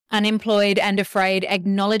Unemployed and Afraid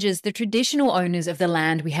acknowledges the traditional owners of the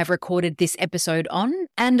land we have recorded this episode on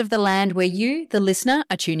and of the land where you, the listener,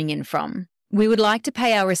 are tuning in from. We would like to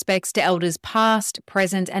pay our respects to elders past,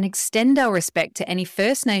 present, and extend our respect to any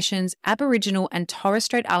First Nations, Aboriginal, and Torres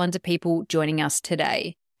Strait Islander people joining us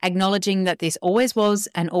today, acknowledging that this always was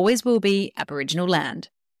and always will be Aboriginal land.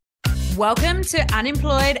 Welcome to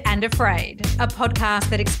Unemployed and Afraid, a podcast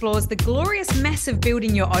that explores the glorious mess of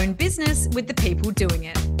building your own business with the people doing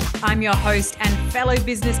it. I'm your host and fellow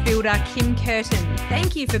business builder, Kim Curtin.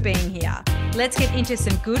 Thank you for being here. Let's get into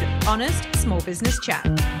some good, honest, small business chat.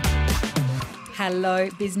 Hello,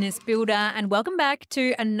 business builder, and welcome back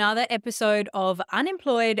to another episode of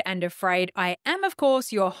Unemployed and Afraid. I am, of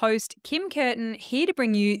course, your host, Kim Curtin, here to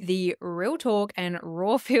bring you the real talk and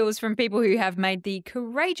raw feels from people who have made the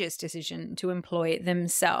courageous decision to employ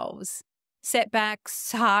themselves.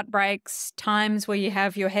 Setbacks, heartbreaks, times where you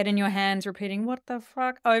have your head in your hands repeating, what the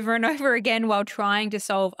fuck, over and over again while trying to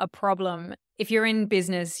solve a problem. If you're in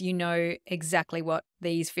business, you know exactly what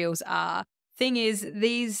these feels are. Thing is,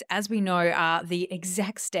 these, as we know, are the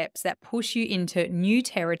exact steps that push you into new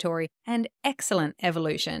territory and excellent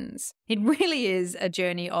evolutions. It really is a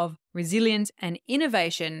journey of resilience and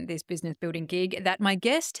innovation, this business building gig, that my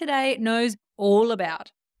guest today knows all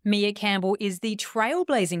about. Mea Campbell is the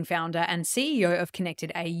trailblazing founder and CEO of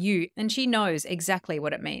Connected AU, and she knows exactly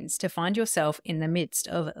what it means to find yourself in the midst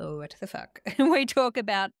of what the fuck. We talk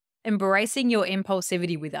about embracing your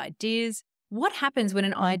impulsivity with ideas, what happens when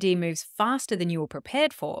an idea moves faster than you were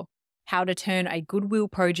prepared for, how to turn a goodwill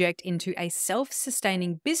project into a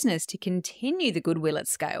self-sustaining business to continue the goodwill at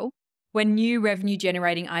scale, when new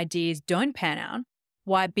revenue-generating ideas don't pan out,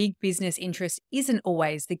 why big business interest isn't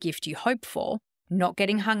always the gift you hope for, not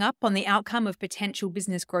getting hung up on the outcome of potential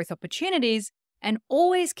business growth opportunities, and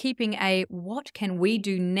always keeping a what can we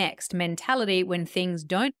do next mentality when things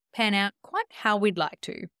don't pan out quite how we'd like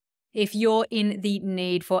to. If you're in the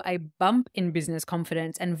need for a bump in business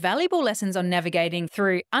confidence and valuable lessons on navigating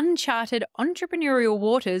through uncharted entrepreneurial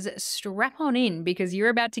waters, strap on in because you're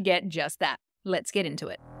about to get just that. Let's get into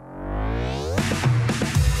it.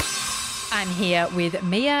 I'm here with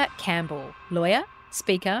Mea Campbell, lawyer,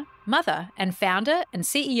 speaker, mother, and founder and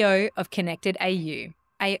CEO of Connected AU,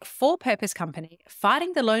 a for-purpose company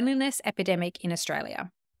fighting the loneliness epidemic in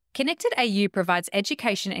Australia. Connected AU provides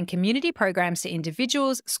education and community programs to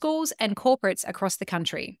individuals, schools, and corporates across the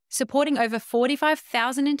country, supporting over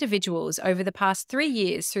 45,000 individuals over the past 3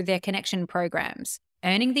 years through their connection programs,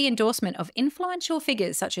 earning the endorsement of influential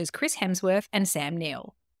figures such as Chris Hemsworth and Sam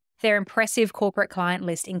Neill. Their impressive corporate client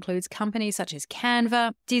list includes companies such as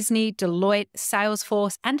Canva, Disney, Deloitte,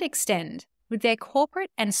 Salesforce, and Extend, with their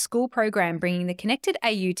corporate and school program bringing the Connected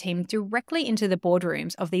AU team directly into the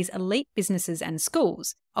boardrooms of these elite businesses and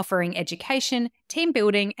schools, offering education, team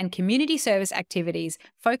building, and community service activities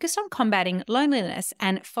focused on combating loneliness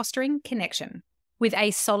and fostering connection. With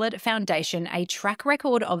a solid foundation, a track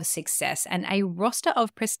record of success, and a roster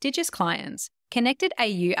of prestigious clients, Connected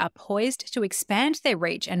AU are poised to expand their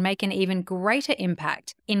reach and make an even greater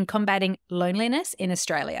impact in combating loneliness in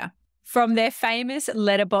Australia. From their famous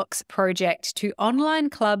letterbox project to online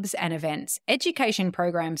clubs and events, education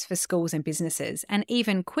programs for schools and businesses, and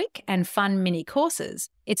even quick and fun mini courses,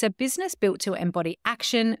 it's a business built to embody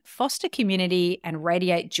action, foster community, and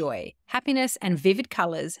radiate joy, happiness, and vivid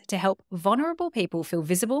colours to help vulnerable people feel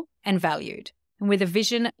visible and valued. And with a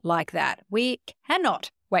vision like that, we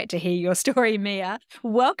cannot wait to hear your story, Mea.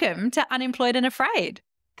 Welcome to Unemployed and Afraid.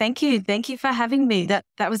 Thank you. Thank you for having me.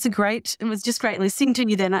 It was just great listening to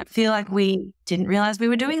you then. I feel like we didn't realize we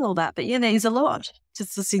were doing all that, but yeah, there's a lot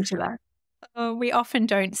just listening to that. We often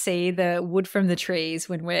don't see the wood from the trees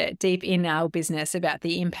when we're deep in our business about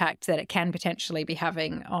the impact that it can potentially be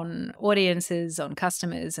having on audiences, on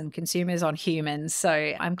customers and consumers, on humans.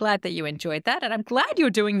 So I'm glad that you enjoyed that. And I'm glad you're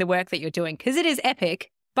doing the work that you're doing because it is epic.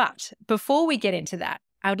 But before we get into that,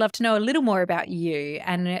 I would love to know a little more about you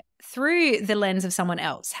and through the lens of someone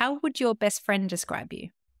else. How would your best friend describe you?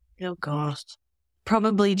 Oh, gosh.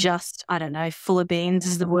 Probably just, I don't know, full of beans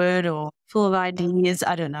is the word, or full of ideas.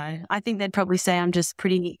 I don't know. I think they'd probably say I'm just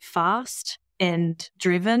pretty fast and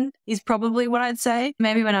driven is probably what I'd say.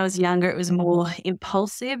 Maybe when I was younger, it was more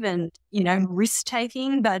impulsive and,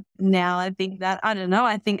 risk-taking. But now I think that, I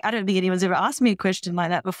don't think anyone's ever asked me a question like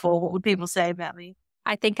that before. What would people say about me?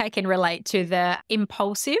 I think I can relate to the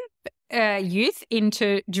impulsive youth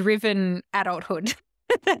into driven adulthood.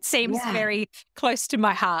 That seems very close to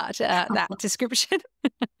my heart, that description.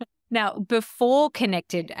 Now, before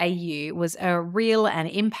Connected AU was a real and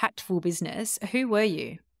impactful business, who were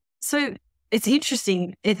you? So It's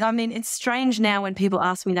interesting. It's strange now when people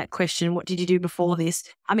ask me that question, what did you do before this?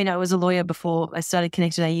 I mean, I was a lawyer before I started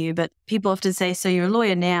Connected AU, but people often say, so you're a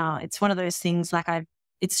lawyer now. It's one of those things like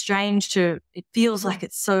it's strange it feels like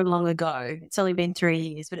it's so long ago. It's only been 3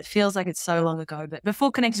 years, but it feels like it's so long ago. But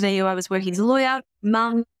before Connected AU, I was working as a lawyer,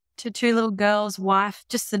 mum to 2 little girls, wife,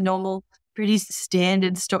 just the normal, pretty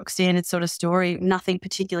stock standard sort of story. Nothing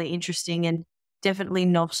particularly interesting, and definitely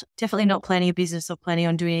not planning a business or planning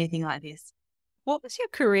on doing anything like this. What was your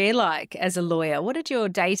career like as a lawyer? What did your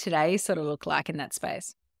day-to-day sort of look like in that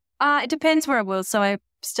space? It depends where I was. So I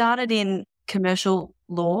started in commercial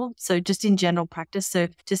law, so just in general practice. So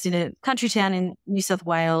just in a country town in New South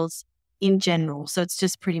Wales in general. So it's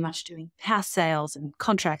just pretty much doing house sales and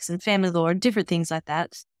contracts and family law and different things like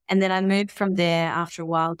that. And then I moved from there after a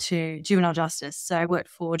while to juvenile justice. So I worked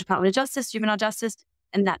for Department of Justice, juvenile justice,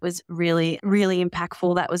 and that was really, really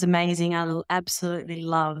impactful. That was amazing. I absolutely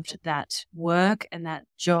loved that work and that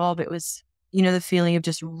job. It was, the feeling of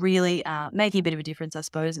just really making a bit of a difference, I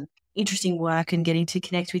suppose, and interesting work and getting to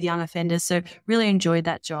connect with young offenders. So really enjoyed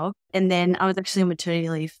that job. And then I was actually on maternity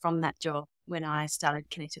leave from that job when I started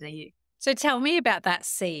Connected AU. So tell me about that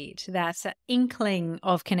seed, that inkling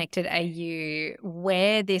of Connected AU,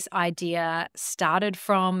 where this idea started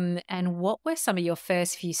from, and what were some of your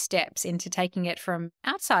first few steps into taking it from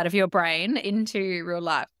outside of your brain into real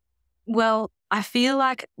life? Well, I feel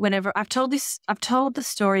like whenever I've told the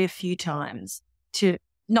story a few times to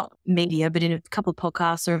not media, but in a couple of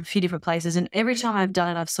podcasts or a few different places. And every time I've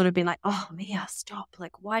done it, I've sort of been like, oh, Mea, stop.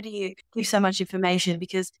 Like, why do you give so much information?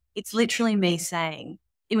 Because it's literally me saying,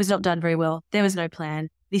 it was not done very well. There was no plan.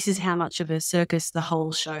 This is how much of a circus the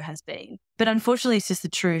whole show has been. But unfortunately, it's just the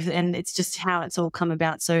truth, and it's just how it's all come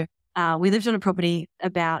about. So we lived on a property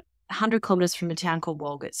about 100 kilometres from a town called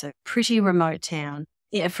Walgett, so pretty remote town,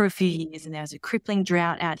 for a few years. And there was a crippling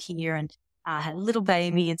drought out here, and I had a little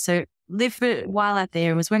baby. And so lived for a while out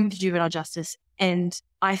there and was working for juvenile justice. And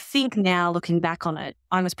I think now, looking back on it,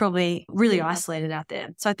 I was probably really isolated out there.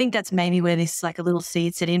 So I think that's maybe where this like a little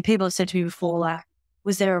seed set in. People have said to me before, like,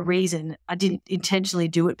 was there a reason? I didn't intentionally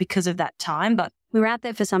do it because of that time, but we were out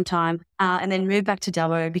there for some time and then moved back to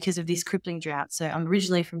Dubbo because of this crippling drought. So I'm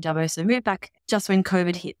originally from Dubbo, so moved back just when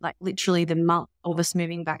COVID hit, like literally the month of us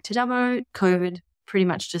moving back to Dubbo. COVID pretty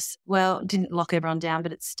much didn't lock everyone down,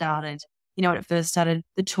 but it started. When it first started,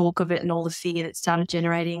 the talk of it and all the fear that started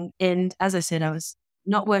generating. And as I said, I was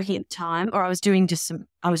not working at the time, or I was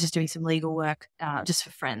just doing some legal work just for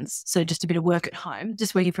friends. So just a bit of work at home,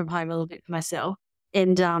 just working from home a little bit for myself.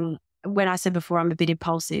 And when I said before I'm a bit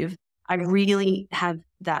impulsive, I really have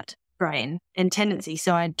that brain and tendency.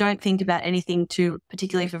 So I don't think about anything too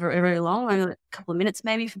particularly for very, very long, only a couple of minutes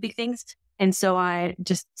maybe for big things. And so I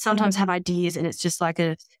just sometimes have ideas and it's just like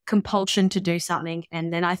a compulsion to do something.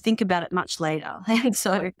 And then I think about it much later.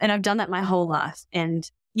 And I've done that my whole life. And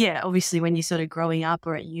yeah, obviously when you're sort of growing up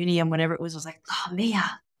or at uni and whatever it was, I was like, oh, Mea,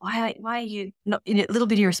 why are you not a little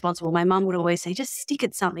bit irresponsible? My mum would always say, just stick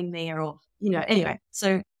at something, Mea, or anyway.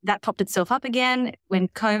 So that popped itself up again when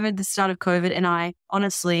the start of COVID, and I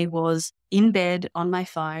honestly was in bed on my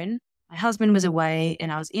phone. My husband was away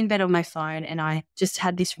and I was in bed on my phone, and I just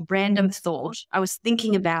had this random thought. I was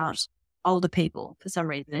thinking about older people for some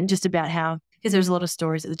reason, and just about because there was a lot of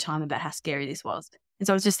stories at the time about how scary this was. And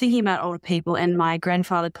so I was just thinking about older people, and my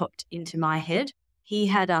grandfather popped into my head.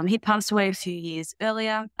 He'd passed away a few years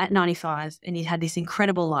earlier at 95, and he'd had this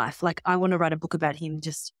incredible life. Like, I want to write a book about him,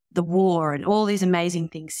 just the war and all these amazing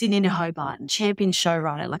things, Sydney to Hobart and champion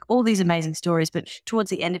showrunner, like all these amazing stories. But towards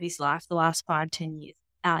the end of his life, the last 5-10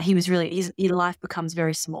 years, he was your life becomes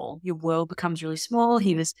very small. Your world becomes really small.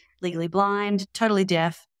 He was legally blind, totally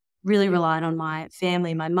deaf, really reliant on my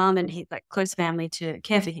family, my mum and his close family to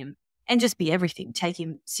care for him and just be everything,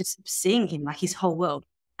 seeing him like his whole world.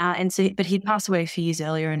 But he'd passed away a few years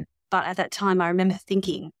earlier. But at that time, I remember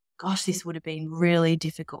thinking, gosh, this would have been really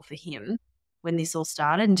difficult for him when this all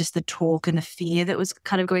started, and just the talk and the fear that was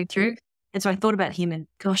kind of going through. And so I thought about him and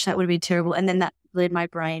gosh, that would have been terrible. And then that led my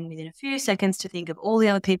brain within a few seconds to think of all the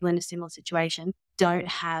other people in a similar situation don't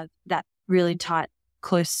have that really tight,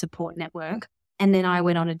 close support network. And then I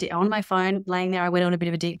went on my phone, laying there, I went on a bit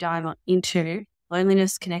of a deep dive into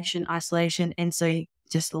loneliness, connection, isolation. And so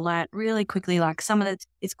just learnt really quickly, like some of it,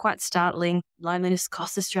 it's quite startling. Loneliness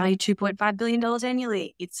costs Australia $2.5 billion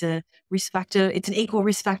annually. It's a risk factor. It's an equal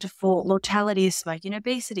risk factor for mortality as smoking and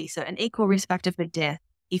obesity. So an equal risk factor for death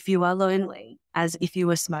if you are lonely as if you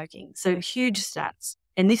were smoking. So huge stats.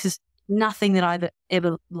 And this is nothing that I've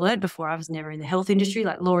ever learned before. I was never in the health industry.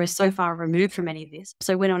 Like, law is so far removed from any of this.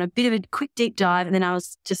 So I went on a bit of a quick deep dive, and then I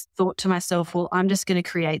was just thought to myself, well, I'm just going to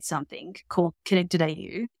create something called Connected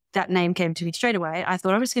AU that name came to me straight away. I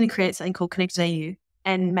thought I'm just going to create something called Connect AU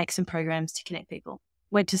and make some programs to connect people.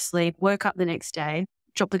 Went to sleep, woke up the next day,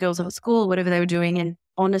 dropped the girls off at school, whatever they were doing, and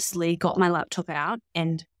honestly got my laptop out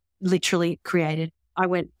and literally created. I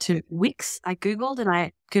went to Wix. I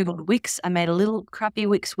Googled Wix. I made a little crappy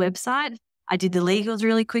Wix website. I did the legals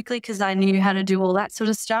really quickly because I knew how to do all that sort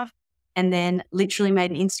of stuff. And then literally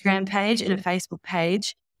made an Instagram page and a Facebook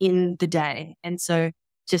page in the day. And so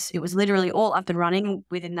it was literally all up and running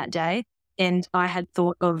within that day. And I had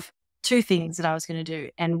thought of two things that I was going to do.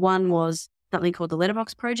 And one was something called the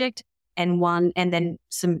Letterbox Project and then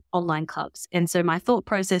some online clubs. And so my thought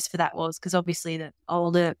process for that was, because obviously the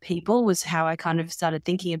older people was how I kind of started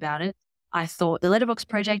thinking about it. I thought the Letterbox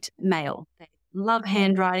Project, mail. They love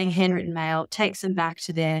handwriting, handwritten mail, takes them back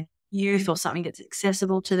to their youth or something that's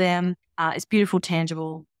accessible to them. It's beautiful,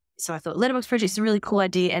 tangible. So I thought Letterbox Project is a really cool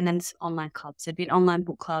idea. And then it's online clubs. There'd be an online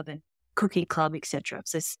book club and cookie club, etc.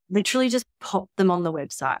 So it's literally just popped them on the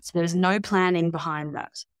website. So there was no planning behind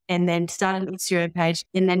that. And then started an Instagram page.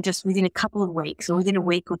 And then just within a couple of weeks or within a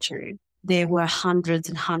week or two, there were hundreds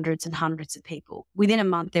and hundreds and hundreds of people. Within a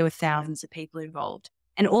month, there were thousands of people involved.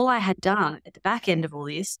 And all I had done at the back end of all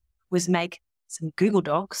this was make some Google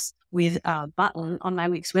Docs with a button on my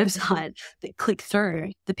Wix website that clicked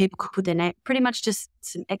through. The people could put their name, pretty much just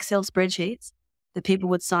some Excel spreadsheets. The people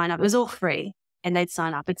would sign up. It was all free and they'd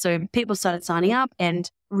sign up. And so people started signing up, and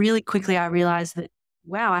really quickly I realized that,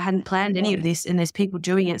 wow, I hadn't planned any of this and there's people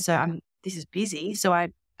doing it. So this is busy. So I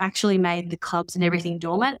actually made the clubs and everything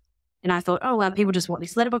dormant. And I thought, oh, well, people just want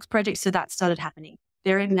this Letterbox Project. So that started happening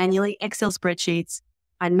very manually, Excel spreadsheets.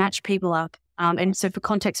 I'd match people up. And so for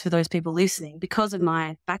context for those people listening, because of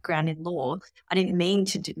my background in law, I didn't mean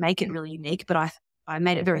to make it really unique, but I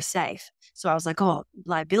made it very safe. So I was like, oh,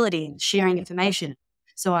 liability and sharing information.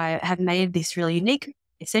 So I have made this really unique,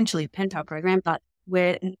 essentially a pen pal program, but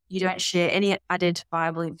where you don't share any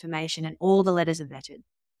identifiable information and all the letters are vetted.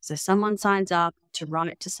 So someone signs up to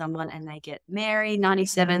write to someone and they get Mary,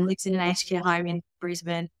 97, lives in an aged care home in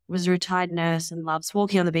Brisbane, was a retired nurse and loves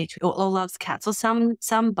walking on the beach or loves cats or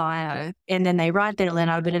some bio. And then they write their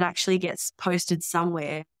letter, but it actually gets posted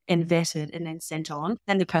somewhere and vetted and then sent on.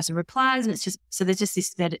 Then the person replies, and so there's just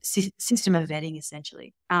this system of vetting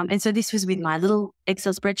essentially. And so this was with my little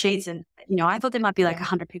Excel spreadsheets, and I thought there might be like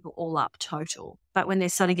 100 people all up total. But when they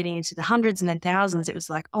started getting into the hundreds and then thousands, it was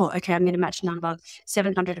like, oh, okay, I'm going to match number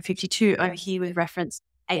 752 over here with reference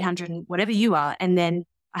 800 and whatever you are. And then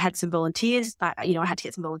I had some volunteers. I had to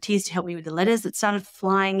get some volunteers to help me with the letters that started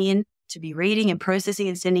flying in to be reading and processing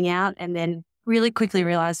and sending out. And then really quickly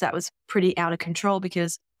realized that was pretty out of control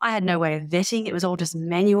because I had no way of vetting. It was all just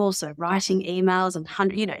manual. So writing emails and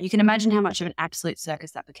you can imagine how much of an absolute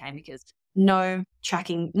circus that became because no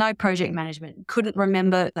tracking, no project management, couldn't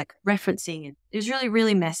remember like referencing. And it was really,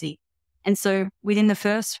 really messy. And so within the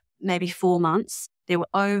first maybe 4 months, there were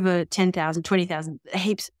over 10,000, 20,000,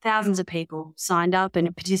 thousands of people signed up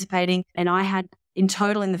and participating. And I had in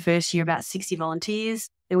total in the first year about 60 volunteers.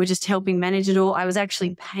 They were just helping manage it all. I was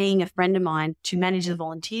actually paying a friend of mine to manage the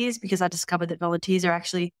volunteers because I discovered that volunteers are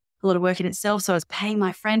actually a lot of work in itself. So I was paying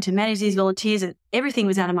my friend to manage these volunteers and everything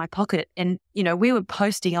was out of my pocket. And, we were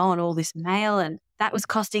posting on all this mail and that was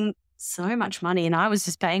costing so much money. And I was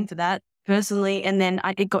just paying for that personally. And then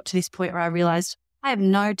it got to this point where I realized I have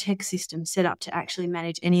no tech system set up to actually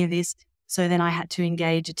manage any of this. So then I had to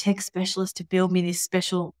engage a tech specialist to build me this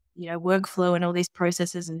special, workflow and all these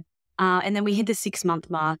processes. And then we hit the 6-month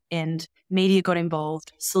mark and media got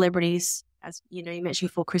involved. Celebrities, as you mentioned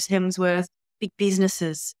before, Chris Hemsworth, big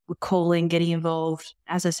businesses were calling, getting involved.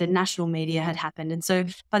 As I said, national media had happened. And so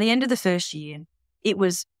by the end of the first year, it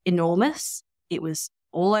was enormous. It was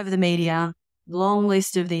all over the media, long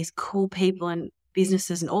list of these cool people and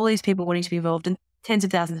businesses and all these people wanting to be involved and tens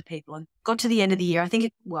of thousands of people. And got to the end of the year, I think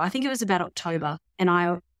it was about October. And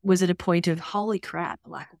I was at a point of, holy crap,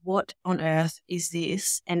 like what on earth is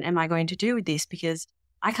this? And am I going to do with this? Because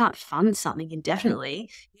I can't fund something indefinitely.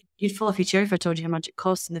 You'd fall off your chair if I told you how much it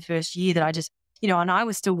costs in the first year that I just, and I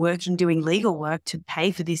was still working, doing legal work to pay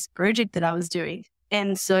for this project that I was doing.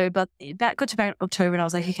 And so, but got to about October and I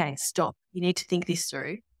was like, okay, stop. You need to think this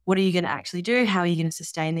through. What are you going to actually do? How are you going to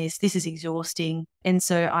sustain this? This is exhausting. And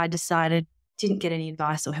so I decided, didn't get any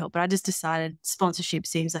advice or help, but I just decided sponsorship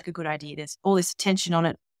seems like a good idea. There's all this attention on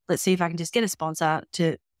it. Let's see if I can just get a sponsor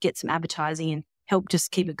to get some advertising and help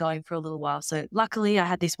just keep it going for a little while. So luckily I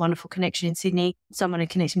had this wonderful connection in Sydney. Someone had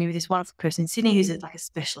connected me with this wonderful person in Sydney who's like a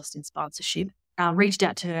specialist in sponsorship. Reached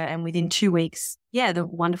out to her and within 2 weeks, the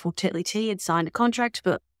wonderful Tetley T had signed a contract,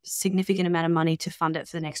 but significant amount of money to fund it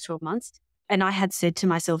for the next 12 months. And I had said to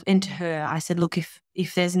myself and to her, I said, look,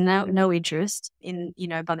 if there's no interest in,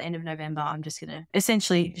 by the end of November, I'm just going to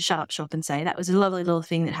essentially shut up shop and say that was a lovely little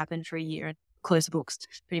thing that happened for a year and close the books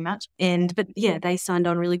pretty much. But yeah, they signed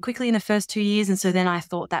on really quickly in the first 2 years. And so then I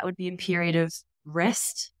thought that would be a period of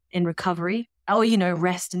rest and recovery. Oh,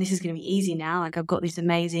 rest. And this is going to be easy now. Like I've got this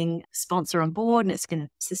amazing sponsor on board and it's going to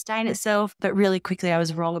sustain itself. But really quickly I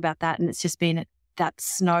was wrong about that. And it's just been that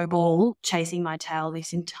snowball chasing my tail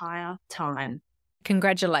this entire time.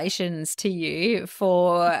 Congratulations to you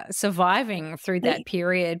for surviving through that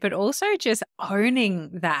period, but also just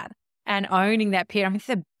owning that and owning that period. I mean,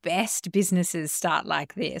 the best businesses start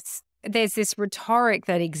like this. There's this rhetoric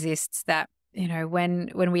that exists that,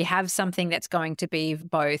 when we have something that's going to be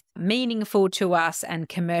both meaningful to us and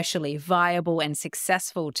commercially viable and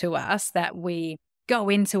successful to us, that we go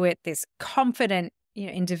into it this confident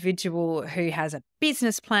individual who has a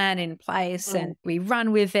business plan in place and we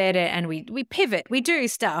run with it and we pivot, we do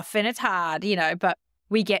stuff and it's hard, but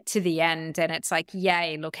we get to the end and it's like,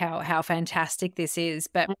 yay, look how fantastic this is.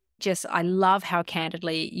 But just, I love how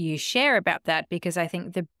candidly you share about that, because I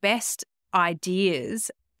think the best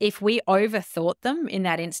ideas, if we overthought them in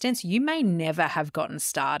that instance, you may never have gotten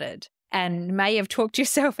started and may have talked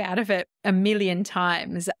yourself out of it a million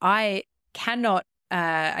times. I cannot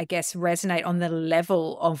resonate on the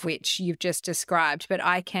level of which you've just described, but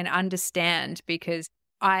I can understand because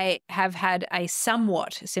I have had a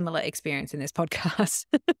somewhat similar experience in this podcast,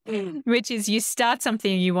 which is you start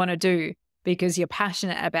something you want to do because you're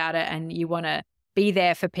passionate about it and you want to be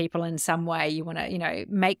there for people in some way. You want to,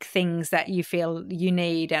 make things that you feel you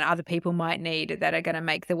need and other people might need that are going to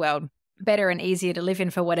make the world better and easier to live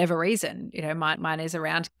in for whatever reason. Mine is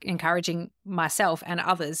around encouraging myself and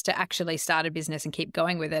others to actually start a business and keep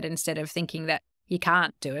going with it instead of thinking that you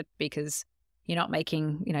can't do it because you're not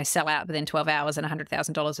making, sell out within 12 hours and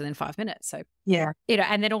 $100,000 within 5 minutes. So, yeah,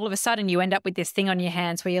 and then all of a sudden you end up with this thing on your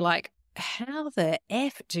hands where you're like, how the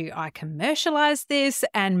F do I commercialize this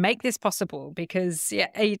and make this possible? Because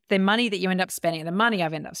the money that you end up spending, the money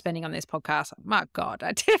I've ended up spending on this podcast, my God,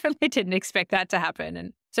 I definitely didn't expect that to happen.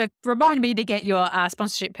 And so remind me to get your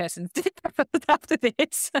sponsorship person after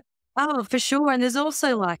this. Oh, for sure. And there's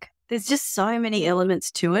also there's just so many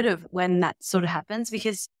elements to it of when that sort of happens,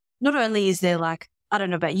 because not only is there I don't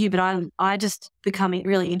know about you, but I just becoming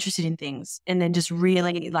really interested in things and then just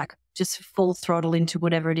really just full throttle into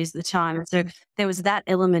whatever it is at the time. So there was that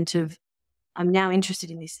element of I'm now interested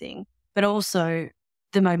in this thing, but also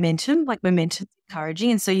the momentum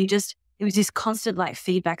encouraging. And so it was this constant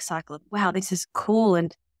feedback cycle of, wow, this is cool.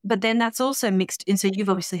 But then that's also mixed. And so you've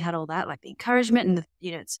obviously had all that, the encouragement and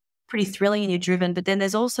it's pretty thrilling and you're driven, but then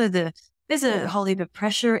there's also there's a whole heap of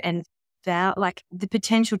pressure and the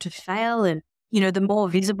potential to fail. And, the more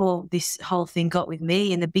visible this whole thing got with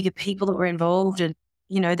me and the bigger people that were involved. And,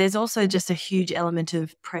 there's also just a huge element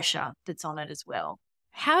of pressure that's on it as well.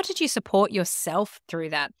 How did you support yourself through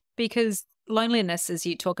that? Because loneliness, as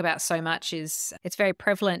you talk about so much, it's very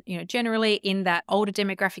prevalent, generally in that older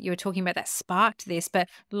demographic you were talking about that sparked this, but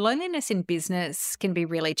loneliness in business can be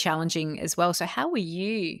really challenging as well. So how were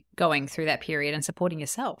you going through that period and supporting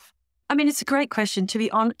yourself? I mean, it's a great question. To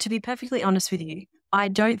be perfectly honest with you, I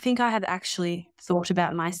don't think I have actually thought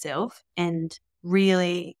about myself and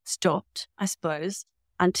really stopped, I suppose,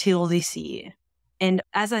 until this year. And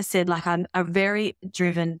as I said, I'm a very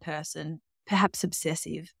driven person, perhaps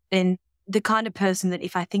obsessive, and the kind of person that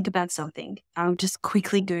if I think about something, I'll just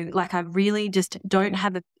quickly do, I really just don't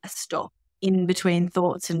have a stop in between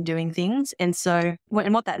thoughts and doing things. And so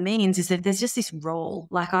what that means is that there's just this role,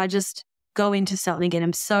 I just go into something and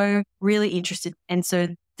I'm so really interested. And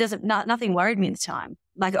so nothing worried me at the time.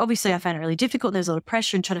 Obviously I found it really difficult. There's a lot of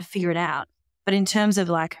pressure and trying to figure it out. But in terms of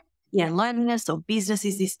loneliness or business,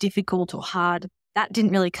 is this difficult or hard? That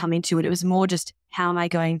didn't really come into it. It was more just, how am I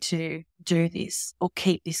going to do this or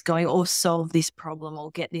keep this going or solve this problem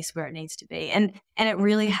or get this where it needs to be? And it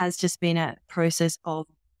really has just been a process of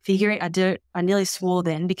figuring. I nearly swore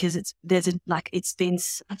then because it's been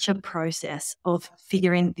such a process of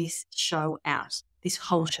figuring this show out, this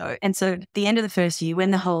whole show. And so at the end of the first year,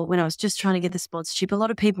 when I was just trying to get the sponsorship, a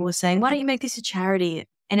lot of people were saying, why don't you make this a charity,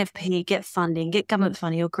 NFP, get funding, get government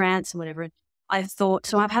funding or grants and whatever. And I thought,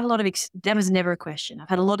 so I've had a lot of, that was never a question. I've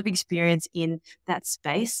had a lot of experience in that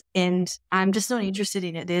space and I'm just not interested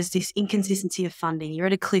in it. There's this inconsistency of funding. You're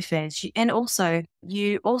at a cliff edge. And also,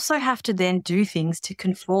 you also have to then do things to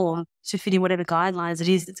conform to fit in whatever guidelines it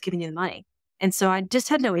is that's giving you the money. And so I just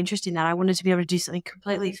had no interest in that. I wanted to be able to do something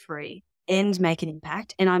completely free and make an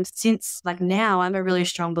impact. And now I'm a really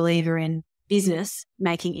strong believer in business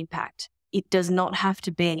making impact. It does not have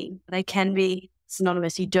to be. They can be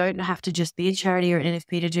synonymous. You don't have to just be a charity or an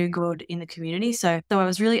NFP to do good in the community. So I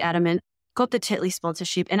was really adamant, got the Tetley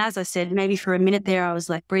sponsorship. And as I said, maybe for a minute there, I was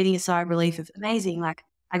like breathing a sigh of relief of amazing. Like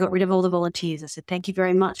I got rid of all the volunteers. I said, thank you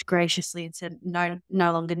very much graciously, and said, no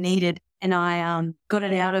longer needed. And I got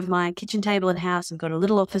it out of my kitchen table and house and got a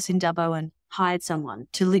little office in Dubbo and hired someone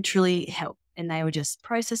to literally help. And they were just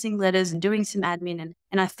processing letters and doing some admin.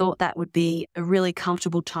 And I thought that would be a really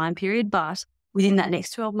comfortable time period. But within that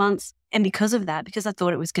next 12 months, and because of that, because I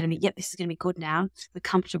thought it was going to be, this is going to be good now, we're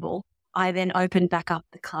comfortable, I then opened back up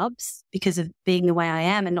the clubs because of being the way I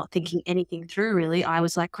am and not thinking anything through really. I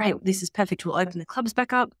was like, great, this is perfect. We'll open the clubs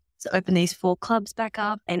back up. So open these 4 clubs back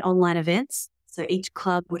up and online events. So each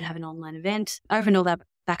club would have an online event, open all that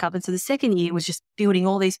back up. And so the second year was just building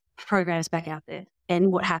all these programs back out there.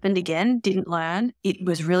 And what happened again, didn't learn. It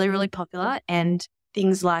was really, really popular. And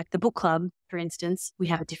things like the book club, for instance, we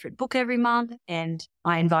have a different book every month and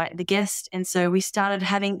I invite the guest. And so we started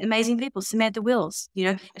having amazing people. Samantha Wills,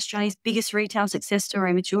 Australia's biggest retail success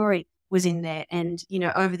story, Majori, was in there. And,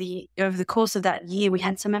 over the course of that year, we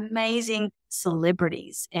had some amazing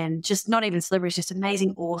celebrities and just not even celebrities, just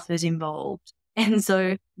amazing authors involved. And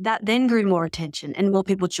so that then grew more attention and more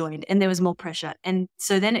people joined and there was more pressure. And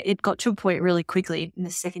so then it got to a point really quickly in the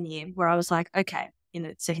second year where I was like, okay, in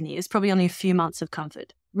the second year, it's probably only a few months of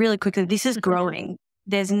comfort. Really quickly, this is growing.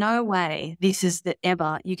 There's no way this is that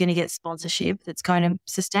ever you're going to get sponsorship that's going to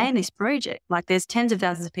sustain this project. Like there's tens of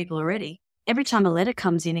thousands of people already. Every time a letter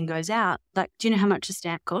comes in and goes out, like, do you know how much a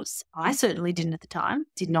stamp costs? I certainly didn't at the time,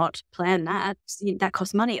 did not plan that. That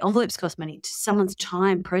costs money. Envelopes cost money. Someone's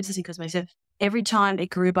time processing costs money. So every time it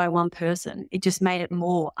grew by one person, it just made it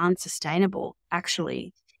more unsustainable,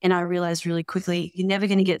 actually. And I realized really quickly, you're never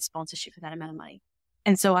going to get sponsorship for that amount of money.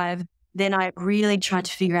 And so I really tried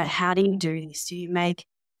to figure out, how do you do this? Do you make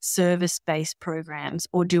service-based programs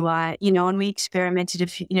or do I, and we experimented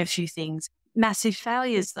a few things. Massive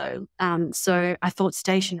failures though. So I thought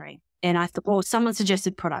stationery and I thought, well, someone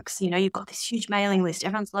suggested products. You've got this huge mailing list.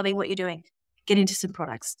 Everyone's loving what you're doing. Get into some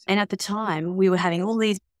products. And at the time we were having all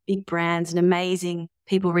these big brands and amazing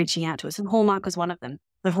people reaching out to us. And Hallmark was one of them.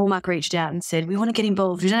 The Hallmark reached out and said, we want to get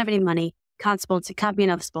involved. We don't have any money. Can't sponsor, can't be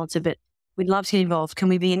another sponsor, but we'd love to get involved. Can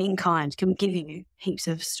we be an in-kind? Can we give you heaps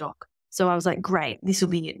of stock? So I was like, great, this will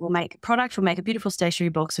be it. We'll make a product. We'll make a beautiful stationery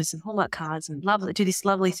box with some Hallmark cards and do this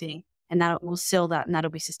lovely thing. And we'll sell that and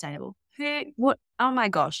that'll be sustainable. What? Oh my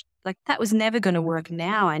gosh. Like that was never going to work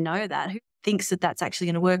now. I know that. Who thinks that that's actually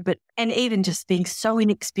going to work? And even just being so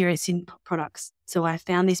inexperienced in products. So I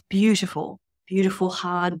found this beautiful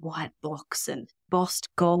hard white box and embossed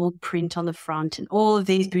gold print on the front and all of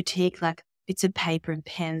these boutique like bits of paper and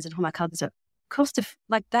pens and Hallmark cards. So cost of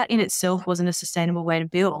like that in itself wasn't a sustainable way to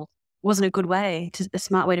build. Wasn't a good way, a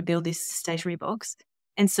smart way to build this stationery box.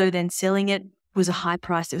 And so then selling it was a high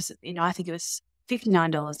price. It was, I think it was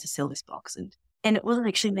 $59 to sell this box and it wasn't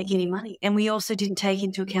actually making any money. And we also didn't take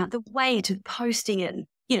into account the weight of posting it,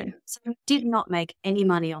 so we did not make any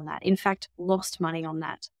money on that. In fact, lost money on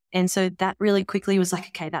that. And so that really quickly was like,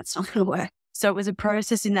 okay, that's not going to work. So it was a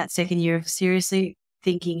process in that second year of seriously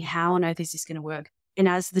thinking, how on earth is this going to work? And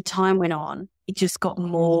as the time went on, it just got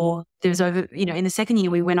more. There was over, in the second year,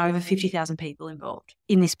 we went over 50,000 people involved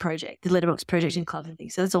in this project, the Letterbox project and club and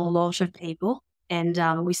things. So that's a lot of people.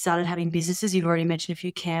 And we started having businesses. You've already mentioned a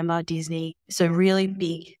few, Canva, Disney. So really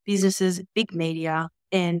big businesses, big media.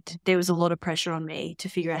 And there was a lot of pressure on me to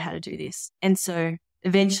figure out how to do this. And so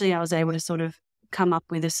eventually I was able to sort of come up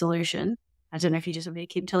with a solution. I don't know if you just want me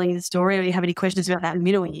to keep telling you the story or you have any questions about that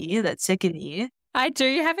middle year, that second year. I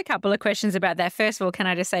do have a couple of questions about that. First of all, can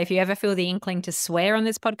I just say, if you ever feel the inkling to swear on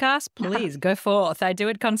this podcast, please go forth. I do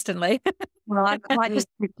it constantly. Well, I might just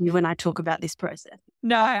script you when I talk about this process.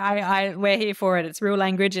 No, we're here for it. It's real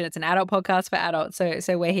language and it's an adult podcast for adults.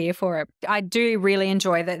 So we're here for it. I do really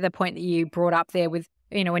enjoy the point that you brought up there with,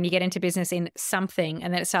 when you get into business in something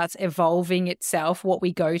and then it starts evolving itself, what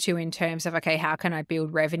we go to in terms of, okay, how can I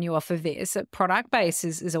build revenue off of this? Product base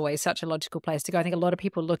is always such a logical place to go. I think a lot of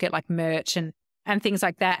people look at like merch and things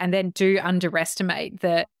like that, and then do underestimate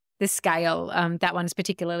the scale. That one's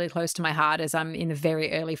particularly close to my heart as I'm in the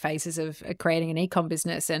very early phases of creating an e-com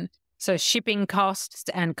business. And so shipping costs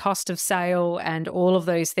and cost of sale and all of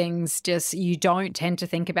those things, just you don't tend to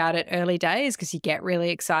think about it early days because you get really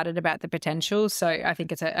excited about the potential. So I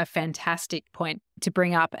think it's a fantastic point to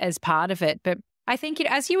bring up as part of it. But I think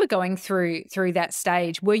as you were going through that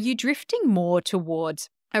stage, were you drifting more towards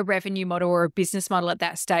a revenue model or a business model at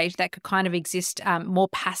that stage that could kind of exist more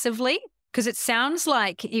passively? Because it sounds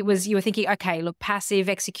like you were thinking, okay, look, passive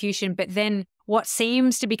execution, but then what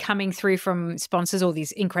seems to be coming through from sponsors or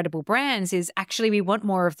these incredible brands is actually we want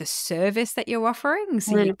more of the service that you're offering.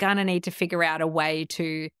 So you're going to need to figure out a way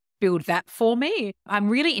to build that for me. I'm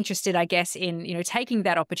really interested, I guess, in, taking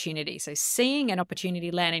that opportunity. So seeing an opportunity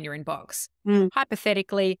land in your inbox,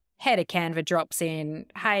 hypothetically, head of Canva drops in,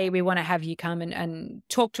 hey, we want to have you come and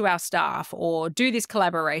talk to our staff or do this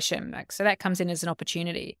collaboration. So that comes in as an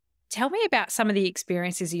opportunity. Tell me about some of the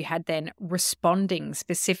experiences you had then responding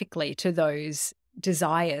specifically to those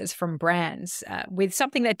desires from brands with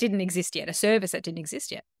something that didn't exist yet, a service that didn't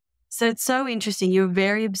exist yet. So it's so interesting. You're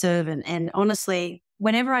very observant. And honestly,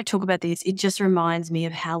 whenever I talk about this, it just reminds me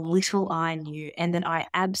of how little I knew and that I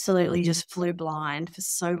absolutely just flew blind for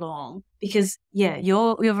so long. Because, you've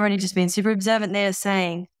already just been super observant there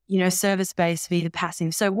saying, service-based via the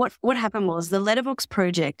passive. So what happened was the Letterbox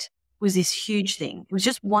project was this huge thing. It was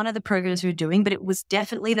just one of the programs we were doing, but it was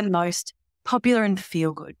definitely the most popular and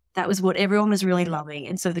feel good. That was what everyone was really loving.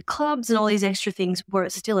 And so the clubs and all these extra things were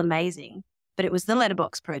still amazing. But it was the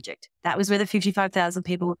Letterbox project. That was where the 55,000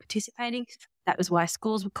 people were participating. That was why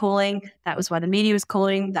schools were calling. That was why the media was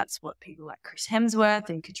calling. That's what people like Chris Hemsworth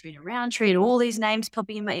and Katrina Roundtree and all these names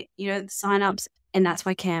popping in my, the sign-ups. And that's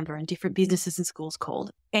why Canva and different businesses and schools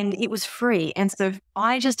called. And it was free. And so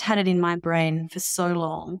I just had it in my brain for so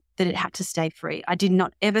long that it had to stay free. I did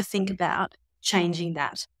not ever think about changing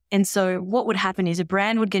that. And so what would happen is a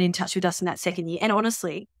brand would get in touch with us in that second year. And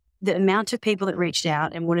honestly, the amount of people that reached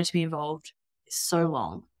out and wanted to be involved is so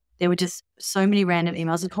long. There were just so many random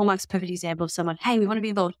emails. And Hallmark's a perfect example of someone, hey, we want to be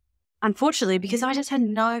involved. Unfortunately, because I just had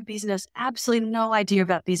no business, absolutely no idea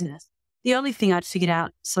about business. The only thing I'd figured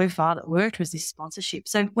out so far that worked was this sponsorship.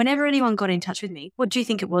 So whenever anyone got in touch with me, what do you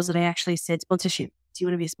think it was that I actually said sponsorship? Do you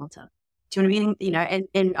want to be a sponsor? Do you want to be,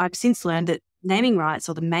 and I've since learned that naming rights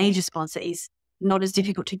or the major sponsor is not as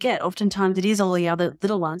difficult to get. Oftentimes it is all the other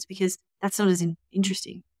little ones because that's not as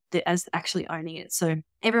interesting as actually owning it. So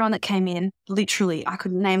everyone that came in, literally, I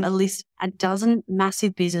could name a dozen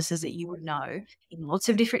massive businesses that you would know in lots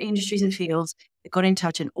of different industries and fields that got in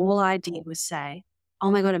touch. And all I did was say, oh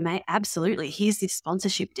my God, mate, absolutely. Here's this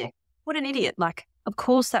sponsorship deck. What an idiot. Like, of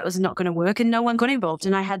course that was not going to work and no one got involved.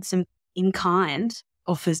 And I had some in-kind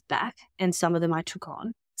offers back and some of them I took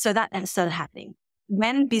on. So that started happening.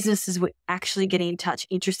 When businesses were actually getting in touch,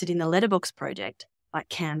 interested in the Letterbox project, like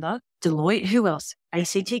Canva, Deloitte, who else?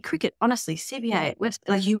 ACT Cricket, honestly, CBA,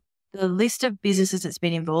 the list of businesses that's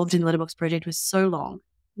been involved in the Letterbox project was so long.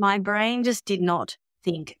 My brain just did not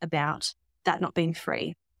think about that not being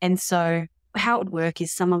free. And so how it would work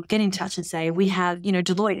is someone would get in touch and say, we have,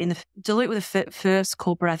 Deloitte were the first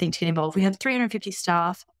corporate, I think, to get involved. We have 350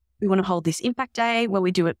 staff. We want to hold this impact day where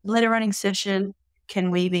we do a letter writing session.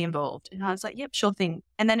 Can we be involved? And I was like, yep, sure thing.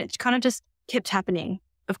 And then it kind of just kept happening.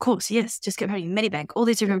 Of course, yes, just kept happening. Medibank, all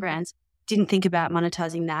these different brands. Didn't think about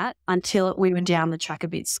monetizing that until we went down the track a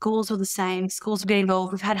bit. Schools were the same. Schools were getting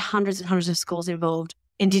involved. We've had hundreds and hundreds of schools involved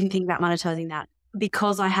and didn't think about monetizing that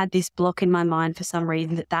because I had this block in my mind for some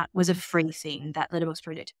reason that was a free thing, that Letterbox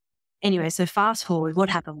project. Anyway, so fast forward, what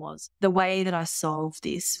happened was the way that I solved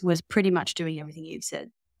this was pretty much doing everything you've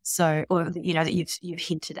said. So, or, that you've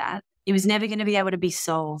hinted at. It was never going to be able to be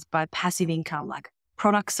solved by passive income, like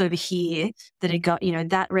products over here that have got,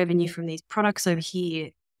 that revenue from these products over here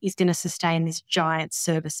is going to sustain this giant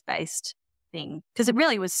service-based thing. Because it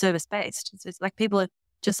really was service-based. It's like people are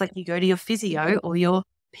just like you go to your physio or your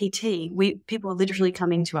PT, people are literally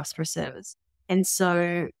coming to us for a service. And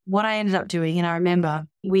so what I ended up doing, and I remember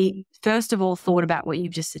we first of all thought about what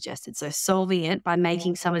you've just suggested. So solving it by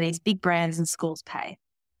making some of these big brands and schools pay.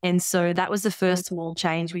 And so that was the first small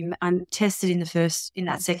change. I tested in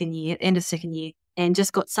that second year, end of second year, and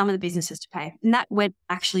just got some of the businesses to pay. And that went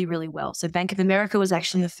actually really well. So Bank of America was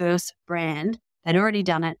actually the first brand. They'd already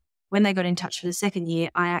done it. When they got in touch for the second year,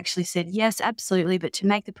 I actually said, yes, absolutely. But to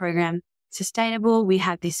make the program sustainable, we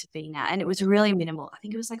have this fee now. And it was really minimal. I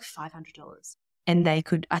think it was like $500. And I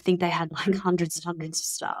think they had like hundreds and hundreds of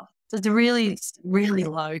staff. So it's a really, really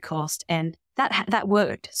low cost. And that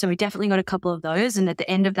worked. So we definitely got a couple of those. And at the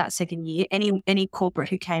end of that second year, any corporate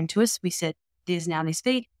who came to us, we said, there's now this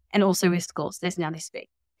fee. And also with schools, there's now this fee.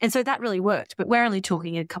 And so that really worked. But we're only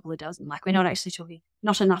talking a couple of dozen. Like we're not actually talking,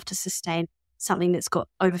 not enough to sustain something that's got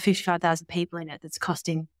over 55,000 people in it that's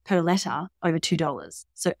costing per letter over $2.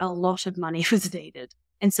 So a lot of money was needed.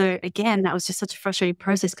 And so again, that was just such a frustrating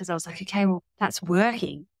process because I was like, okay, well, that's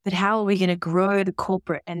working. But how are we going to grow the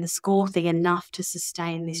corporate and the school thing enough to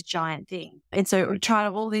sustain this giant thing? And so we tried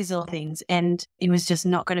all these little things and it was just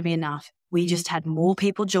not going to be enough. We just had more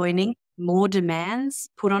people joining, more demands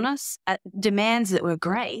put on us, demands that were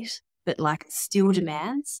great, but like still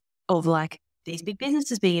demands of like these big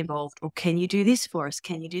businesses being involved, or can you do this for us?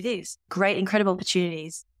 Can you do this? Great, incredible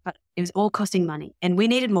opportunities, but it was all costing money and we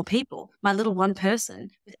needed more people. My little one person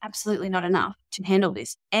was absolutely not enough to handle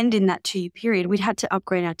this. And in that 2-year period, we'd had to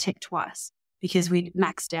upgrade our tech twice because we'd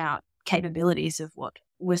maxed out capabilities of what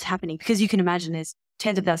was happening. Because you can imagine there's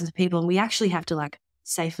tens of thousands of people and we actually have to like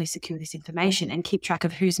safely secure this information and keep track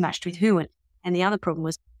of who's matched with who. And the other problem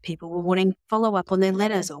was people were wanting follow up on their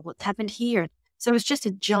letters or what's happened here. So it was just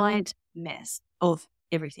a giant mess of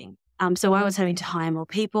everything. So I was having to hire more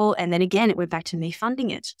people. And then again, it went back to me funding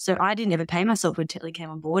it. So I didn't ever pay myself when Tetley came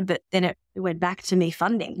on board, but then it went back to me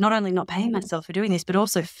funding, not only not paying myself for doing this, but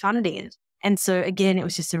also funding it. And so again, it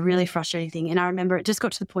was just a really frustrating thing. And I remember it just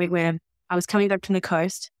got to the point where I was coming back from the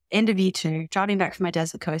coast, end of year 2, driving back from my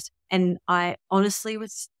dad's coast. And I honestly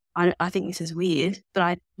was, I think this is weird, but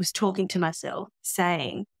I was talking to myself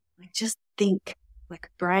saying, like, just think, like,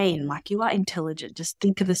 brain, like, you are intelligent. Just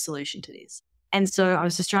think of a solution to this. And so I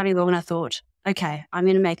was just driving along and I thought, okay, I'm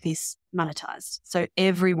going to make this monetized. So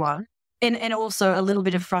everyone, and also a little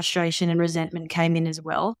bit of frustration and resentment came in as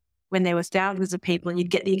well when there was thousands of people and you'd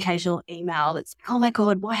get the occasional email that's, oh my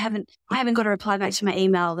God, I haven't got a reply back to my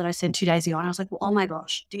email that I sent 2 days ago. And I was like, well, oh my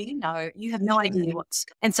gosh, do you know, you have no idea what's,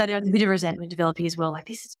 and so there was a bit of resentment developing as well. Like,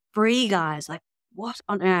 this is free, guys. Like, what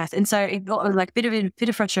on earth? And so it got like a bit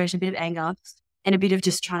of frustration, a bit of anger, and a bit of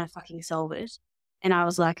just trying to fucking solve it. And I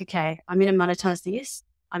was like, okay, I'm going to monetize this.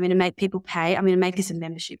 I'm going to make people pay. I'm going to make this a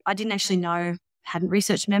membership. I didn't actually know, hadn't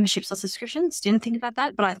researched memberships or subscriptions, didn't think about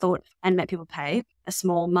that, but I thought I'd make people pay a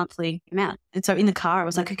small monthly amount. And so in the car, I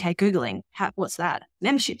was like, okay, Googling, what's that?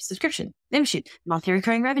 Membership, subscription, membership, monthly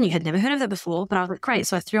recurring revenue. Had never heard of that before, but I was like, great.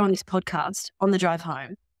 So I threw on this podcast on the drive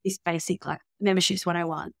home, this basic like memberships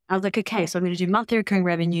 101. I was like, okay, so I'm going to do monthly recurring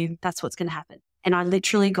revenue. That's what's going to happen. And I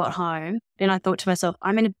literally got home and I thought to myself,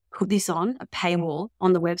 I'm going to put this on a paywall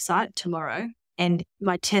on the website tomorrow. And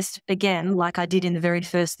my test, again, like I did in the very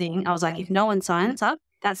first thing, I was like, if no one signs up,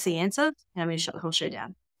 that's the answer. And I'm going to shut the whole show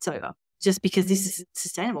down. It's over. Just because this is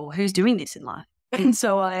sustainable. Who's doing this in life? And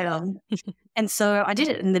so I did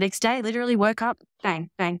it. And the next day, literally woke up, bang,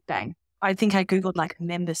 bang, bang. I think I Googled like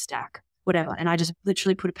member stack, whatever. And I just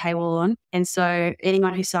literally put a paywall on. And so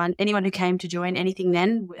anyone who came to join anything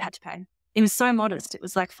then had to pay. It was so modest. It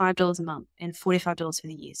was like $5 a month and $45 for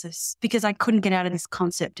the year. So because I couldn't get out of this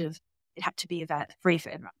concept of it had to be about free for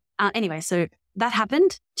everyone. Anyway, so that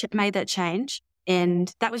happened, made that change.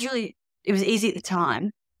 And that was really, it was easy at the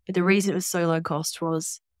time. But the reason it was so low cost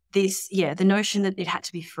was this, the notion that it had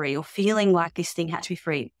to be free or feeling like this thing had to be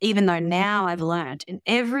free, even though now I've learned, and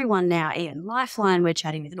everyone now, even Lifeline we're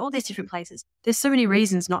chatting with and all these different places, there's so many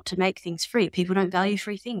reasons not to make things free. People don't value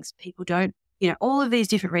free things. People don't, all of these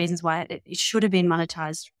different reasons why it should have been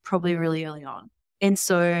monetized probably really early on. And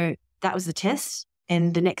so that was the test.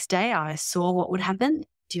 And the next day I saw what would happen.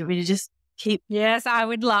 Do you want me to just keep? Yes, I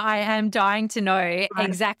would. I am dying to know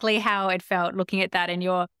exactly how it felt looking at that in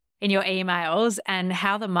your emails and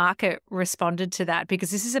how the market responded to that,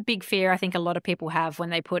 because this is a big fear I think a lot of people have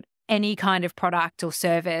when they put any kind of product or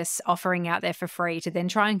service offering out there for free to then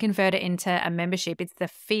try and convert it into a membership. It's the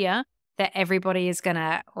fear that everybody is going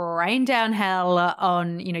to rain down hell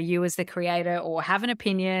on, you as the creator, or have an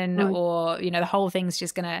opinion, or, the whole thing's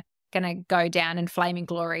just going to go down in flaming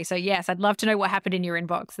glory. So yes, I'd love to know what happened in your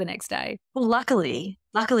inbox the next day. Well, luckily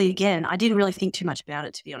again, I didn't really think too much about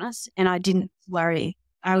it, to be honest. And I didn't worry.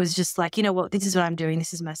 I was just like, you know what, this is what I'm doing.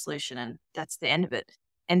 This is my solution. And that's the end of it.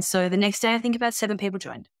 And so the next day, I think about 7 people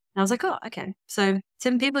joined. And I was like, oh, okay. So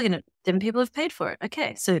 7 people have paid for it.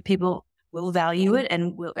 Okay. So people will value it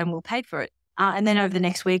and will pay for it. And then over the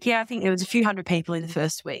next week, I think there was a few hundred people in the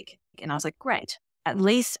first week. And I was like, great. At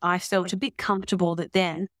least I felt a bit comfortable that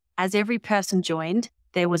then, as every person joined,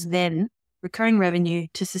 there was then recurring revenue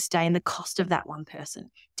to sustain the cost of that one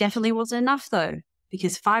person. Definitely wasn't enough though,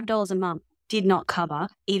 because $5 a month did not cover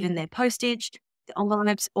even their postage, the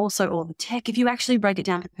envelopes, also all the tech. If you actually break it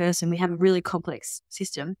down per person, we have a really complex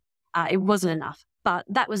system. It wasn't enough. But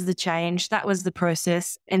that was the change. That was the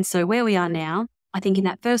process. And so where we are now, I think in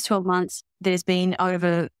that first 12 months, there's been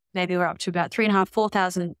over, maybe we're up to about 3,500,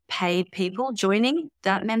 4,000 paid people joining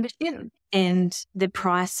that membership. And the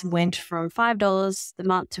price went from $5 a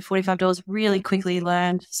month to $45, really quickly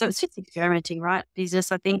learned. So it's just experimenting, right?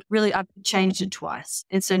 Business, I think, really I've changed it twice.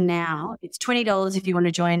 And so now it's $20 if you want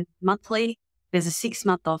to join monthly. There's a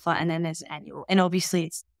 6-month offer and then there's annual. And obviously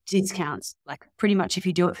it's discounts. Like pretty much if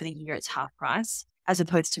you do it for the year, it's half price as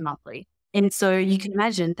opposed to monthly. And so you can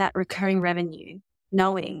imagine that recurring revenue,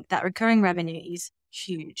 knowing that recurring revenue is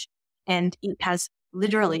huge and it has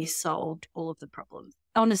literally solved all of the problems.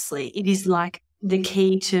 Honestly, it is like the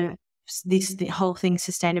key to the whole thing,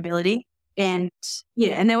 sustainability. And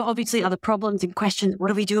yeah, and there were obviously other problems and questions. What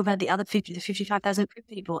do we do about the other 55,000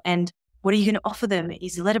 people? And what are you going to offer them?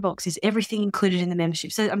 Is the letterbox, is everything included in the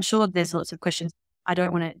membership? So I'm sure there's lots of questions. I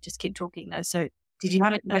don't want to just keep talking though. So did you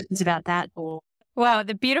have any questions about that or? Well,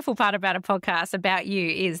 the beautiful part about a podcast about you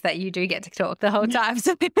is that you do get to talk the whole time.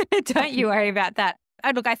 So don't you worry about that.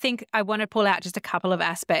 Look, I think I want to pull out just a couple of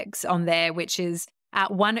aspects on there, which is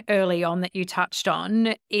one early on that you touched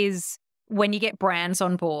on is when you get brands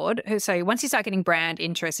on board. So once you start getting brand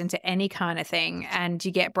interest into any kind of thing and you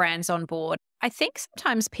get brands on board, I think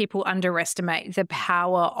sometimes people underestimate the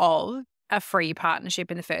power of a free partnership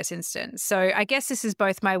in the first instance. So I guess this is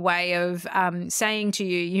both my way of saying to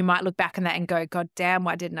you, you might look back on that and go, God damn,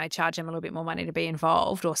 why didn't I charge them a little bit more money to be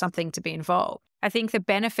involved or something to be involved? I think the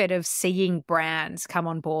benefit of seeing brands come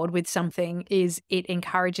on board with something is it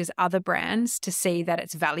encourages other brands to see that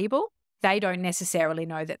it's valuable. They don't necessarily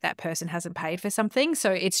know that that person hasn't paid for something.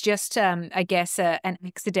 So it's just, I guess, an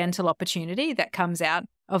accidental opportunity that comes out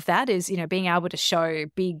of that is, being able to show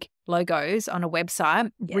big logos on a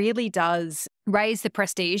website really does raise the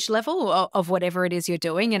prestige level of whatever it is you're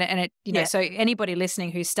doing. And it, so anybody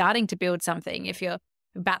listening who's starting to build something, if you're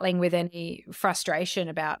battling with any frustration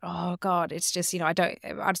about, oh God, it's just, I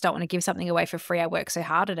just don't want to give something away for free. I work so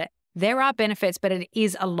hard at it. There are benefits, but it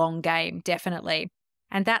is a long game, definitely.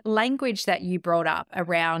 And that language that you brought up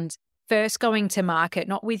around first going to market,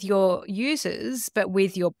 not with your users, but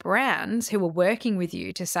with your brands who are working with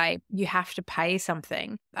you to say, you have to pay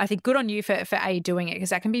something. I think good on you for doing it, because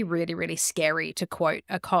that can be really, really scary to quote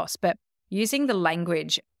a cost. But using the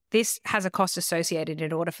language, this has a cost associated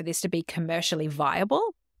in order for this to be commercially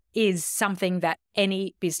viable is something that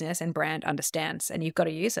any business and brand understands, and you've got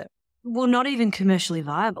to use it. Well, not even commercially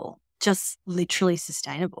viable, just literally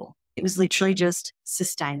sustainable. It was literally just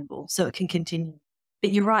sustainable so it can continue.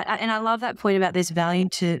 But you're right. And I love that point about there's value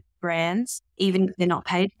to brands, even if they're not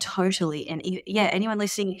paid totally. And anyone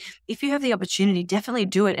listening, if you have the opportunity, definitely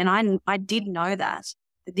do it. And I did know that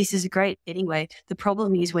this is great anyway. The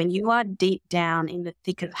problem is when you are deep down in the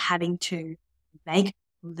thick of having to make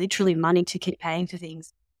literally money to keep paying for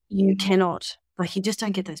things, you cannot, you just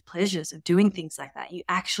don't get those pleasures of doing things like that. You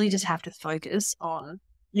actually just have to focus on,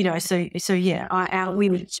 I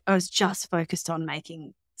was just focused on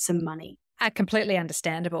making some money. Completely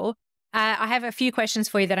understandable. I have a few questions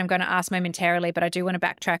for you that I'm going to ask momentarily, but I do want to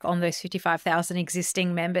backtrack on those 55,000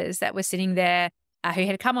 existing members that were sitting there who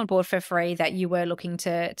had come on board for free that you were looking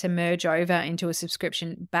to merge over into a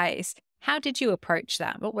subscription base. How did you approach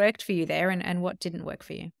that? What worked for you there and what didn't work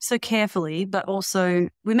for you? So carefully, but also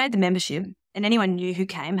we made the membership and anyone new who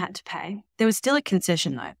came had to pay. There was still a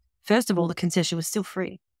concession though. First of all, the concession was still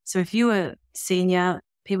free. So if you were senior,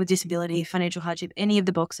 people with disability, financial hardship, any of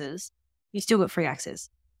the boxes, you still got free access.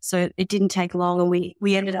 So it didn't take long and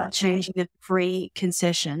we ended up changing the free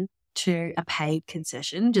concession to a paid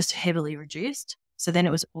concession, just heavily reduced. So then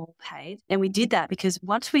it was all paid. And we did that because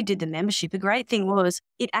once we did the membership, the great thing was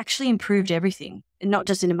it actually improved everything. And not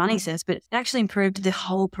just in a money sense, but it actually improved the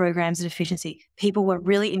whole programs and efficiency. People were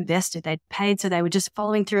really invested. They'd paid, so they were just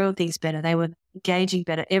following through on things better. They were engaging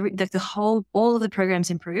better. All of the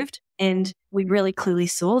programs improved. And we really clearly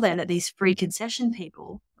saw then that these free concession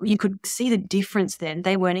people, you could see the difference then.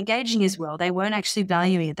 They weren't engaging as well. They weren't actually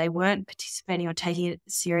valuing it. They weren't participating or taking it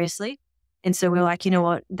seriously. And so we're like, you know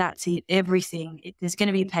what, that's it, everything. There's going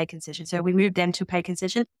to be a paid concession. So we moved them to a paid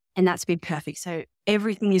concession and that's been perfect. So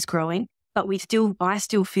everything is growing, but I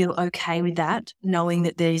still feel okay with that, knowing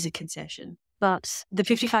that there is a concession. But the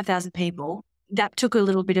 55,000 people, that took a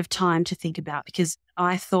little bit of time to think about because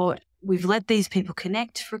I thought we've let these people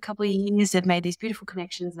connect for a couple of years. They've made these beautiful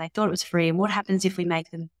connections and they thought it was free. And what happens if we make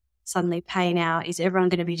them suddenly pay now? Is everyone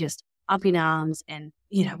going to be just up in arms? And,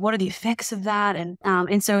 what are the effects of that?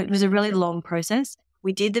 And so it was a really long process.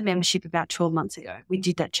 We did the membership about 12 months ago. We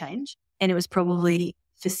did that change. And it was probably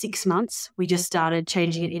for 6 months. We just started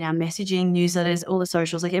changing it in our messaging, newsletters, all the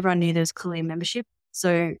socials. Like everyone knew there was clearly a membership.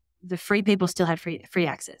 So the free people still had free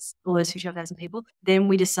access, all those 55,000 people. Then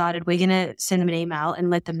we decided we're going to send them an email and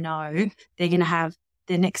let them know they're going to have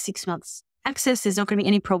the next 6 months access. There's not going to be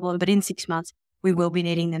any problem, but in 6 months, we will be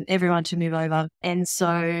needing everyone to move over. And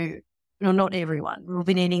so, not everyone, we'll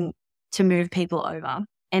be needing to move people over.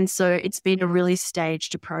 And so it's been a really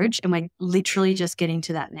staged approach. And we're literally just getting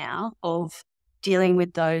to that now of dealing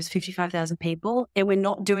with those 55,000 people. And we're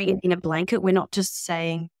not doing it in a blanket. We're not just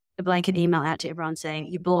saying a blanket email out to everyone saying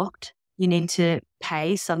you're blocked, you need to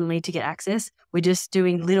pay suddenly to get access. We're just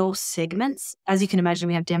doing little segments. As you can imagine,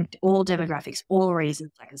 we have all demographics, all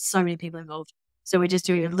reasons, like there's so many people involved. So we're just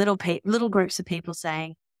doing little groups of people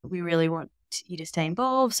saying, we really want you to stay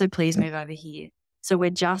involved, so please move over here. So we're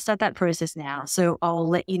just at that process now. So I'll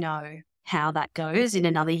let you know how that goes in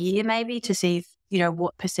another year, maybe, to see if,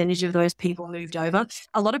 what percentage of those people moved over.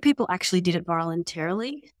 A lot of people actually did it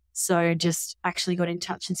voluntarily. So just actually got in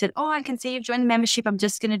touch and said, oh, I can see you've joined the membership. I'm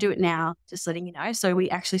just going to do it now. Just letting you know. So we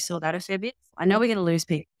actually saw that a fair bit. I know we're going to lose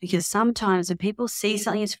people because sometimes when people see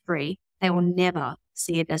something as free, they will never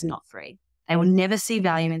see it as not free. They will never see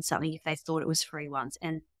value in something if they thought it was free once.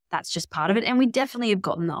 And that's just part of it. And we definitely have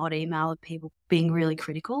gotten the odd email of people being really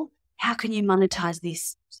critical. How can you monetize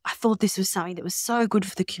this? I thought this was something that was so good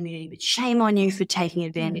for the community, but shame on you for taking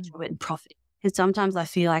advantage of it and profiting. And sometimes I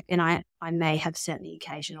feel like, and I may have sent the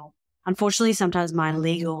occasional, unfortunately, sometimes my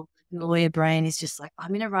legal lawyer brain is just like, I'm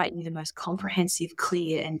going to write you the most comprehensive,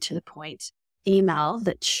 clear, and to the point email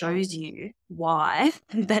that shows you why,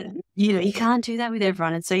 but you can't do that with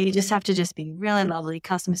everyone. And so you just have to just be really lovely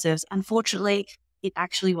customer service. Unfortunately, it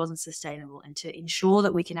actually wasn't sustainable. And to ensure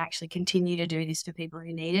that we can actually continue to do this for people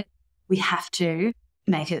who need it, we have to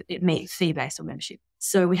make it fee-based or membership.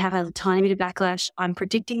 So we have a tiny bit of backlash. I'm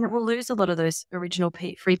predicting that we'll lose a lot of those original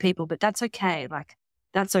free people, but that's okay.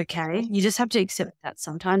 That's okay. You just have to accept that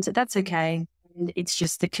sometimes that's okay. And it's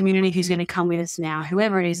just the community who's going to come with us now,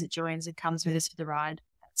 whoever it is that joins and comes with us for the ride,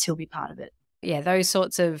 he'll be part of it. Yeah, those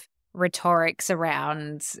sorts of rhetorics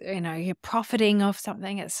around, you're profiting off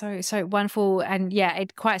something. It's so wonderful. And yeah,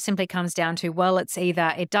 it quite simply comes down to, well, it's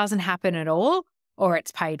either it doesn't happen at all or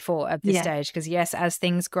it's paid for at this stage. Because yes, as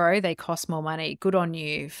things grow, they cost more money. Good on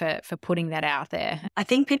you for putting that out there. I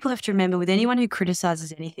think people have to remember with anyone who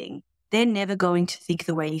criticizes anything, they're never going to think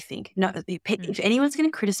the way you think. No, if anyone's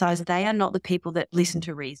going to criticize, they are not the people that listen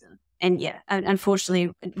to reason. And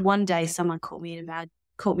unfortunately, one day someone caught me,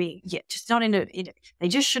 just not in they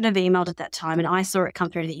just shouldn't have emailed at that time. And I saw it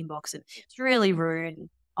come through to the inbox and it's really rude.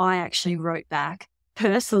 I actually wrote back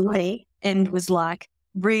personally and was like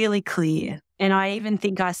really clear. And I even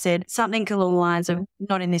think I said something along the lines of,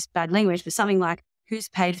 not in this bad language, but something like, who's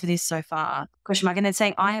paid for this so far? ? And then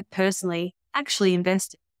saying, I have personally actually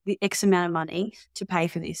invested the X amount of money to pay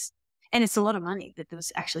for this. And it's a lot of money that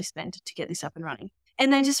was actually spent to get this up and running.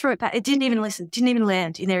 And they just wrote back. It didn't even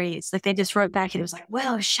land in their ears. Like they just wrote back and it was like,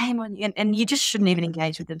 well, shame on you. And you just shouldn't even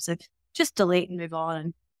engage with them. So just delete and move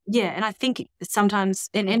on. And I think sometimes,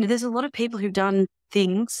 and there's a lot of people who've done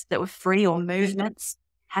things that were free or movements,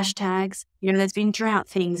 hashtags, there's been drought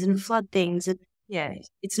things and flood things. And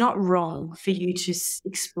it's not wrong for you to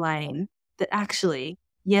explain that actually,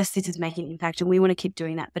 yes, this is making an impact and we want to keep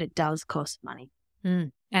doing that, but it does cost money.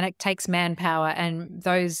 And it takes manpower, and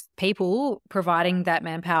those people providing that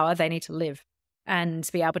manpower, they need to live and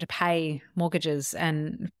be able to pay mortgages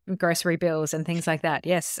and grocery bills and things like that.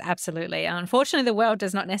 Yes, absolutely. Unfortunately, the world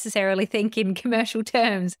does not necessarily think in commercial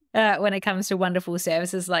terms when it comes to wonderful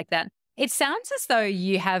services like that. It sounds as though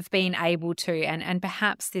you have been able to, and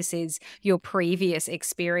perhaps this is your previous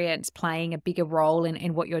experience playing a bigger role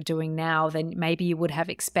in what you're doing now than maybe you would have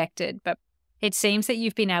expected. But it seems that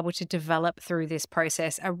you've been able to develop through this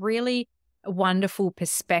process a really wonderful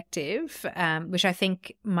perspective, which I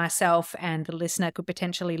think myself and the listener could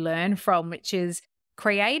potentially learn from, which is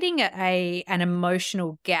creating an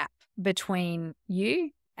emotional gap between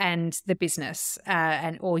you and the business,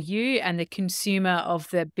 or you and the consumer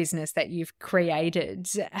of the business that you've created.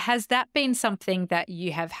 Has that been something that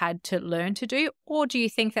you have had to learn to do, or do you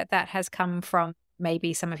think that has come from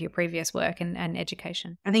maybe some of your previous work and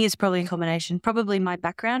education? I think it's probably a combination. Probably my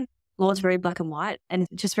background, law is very black and white and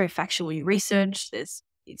just very factual. You research this.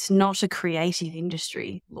 It's not a creative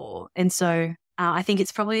industry, law. And so I think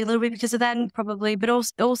it's probably a little bit because of that, but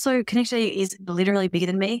also Connectivity is literally bigger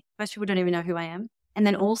than me. Most people don't even know who I am. And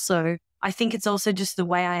then also, I think it's also just the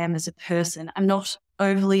way I am as a person. I'm not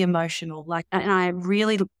overly emotional, and I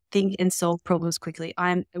really think and solve problems quickly.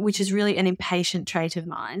 Which is really an impatient trait of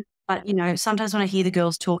mine. But, sometimes when I hear the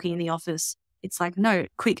girls talking in the office, it's like, no,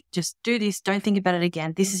 quick, just do this. Don't think about it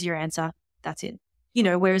again. This is your answer. That's it.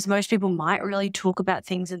 Whereas most people might really talk about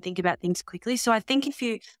things and think about things quickly. So I think if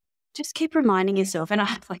you just keep reminding yourself, and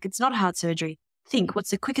it's not hard surgery. Think,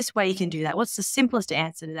 what's the quickest way you can do that? What's the simplest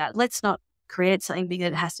answer to that? Let's not create something big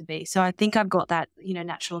that it has to be. So I think I've got that,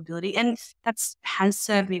 natural ability, and has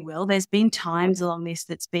served me well. There's been times along this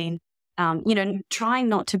that's been, trying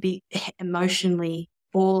not to be emotionally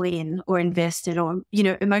all in or invested or,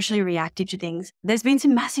 emotionally reactive to things. There's been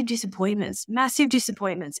some massive disappointments,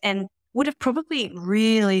 and would have probably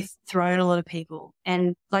really thrown a lot of people.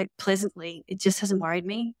 And pleasantly, it just hasn't worried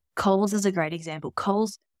me. Coles is a great example.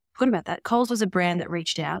 Coles was a brand that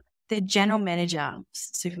reached out. Their general manager,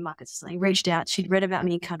 supermarkets or something, reached out. She'd read about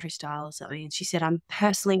me in Country Style or something. And she said, I'm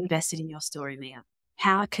personally invested in your story, Mea.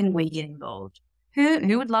 How can we get involved?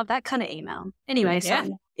 Who would love that kind of email? Anyway,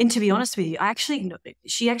 so, and to be honest with you,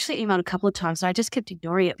 she actually emailed a couple of times and I just kept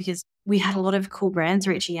ignoring it because we had a lot of cool brands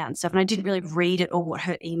reaching out and stuff. And I didn't really read it or what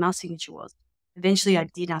her email signature was. Eventually I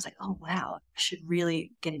did. And I was like, oh, wow, I should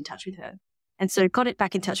really get in touch with her. And so got it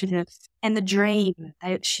back in touch with her. And the dream,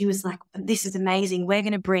 she was like, this is amazing. We're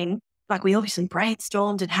going to bring, like, we obviously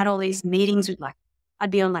brainstormed and had all these meetings with, like,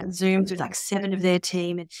 I'd be on like Zooms with like 7 of their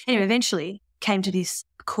team. And anyway, eventually came to this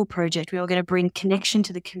cool project. We were going to bring connection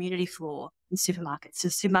to the community floor in supermarkets, to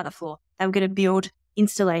the supermarket floor. They were going to build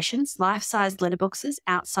installations, life-size letterboxes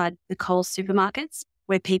outside the Coles supermarkets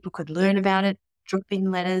where people could learn about it, drop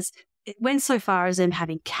in letters. It went so far as them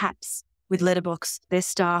having caps with letterbox. Their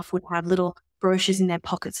staff would have little brochures in their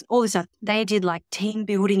pockets, all this stuff. They did like team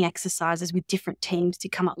building exercises with different teams to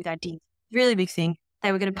come up with ideas. Really big thing.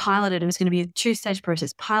 They were going to pilot it. It was going to be a 2-stage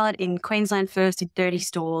process. Pilot in Queensland first in 30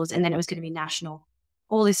 stores, and then it was going to be national.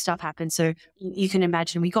 All this stuff happened. So you can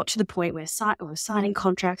imagine we got to the point where we were signing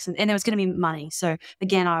contracts and there was going to be money. So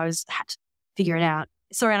again, had to figure it out.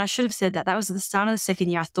 Sorry, and I should have said that. That was at the start of the second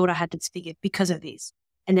year. I thought I had to figure because of this.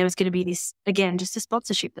 And there was going to be this, again, just a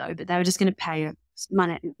sponsorship though, but they were just going to pay a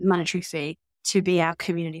monetary fee to be our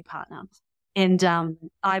community partner. And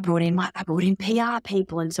I brought in PR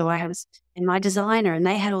people. And so I was in my designer and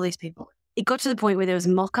they had all these people. It got to the point where there was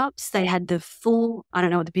mock-ups. They had the full, I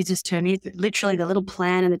don't know what the business term is, but literally the little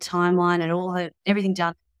plan and the timeline and everything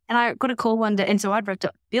done. And I got a call one day. And so I'd wrapped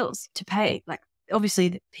up bills to pay, like obviously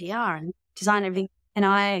the PR and design and everything. And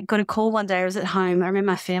I got a call one day. I was at home. I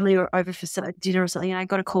remember my family were over for dinner or something. And I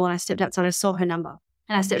got a call and I stepped outside. I saw her number.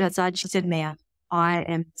 And I stepped outside. She said, Mea, I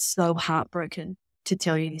am so heartbroken to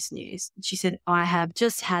tell you this news. She said, I have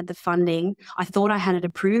just had the funding. I thought I had it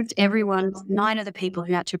approved. 9 of the people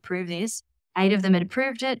who had to approve this, 8 of them had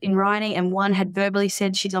approved it in writing and 1 had verbally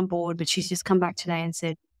said she's on board, but she's just come back today and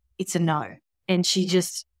said it's a no. And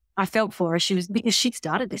I felt for her. Because she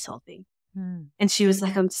started this whole thing. And she was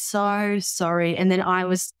like, I'm so sorry. And then I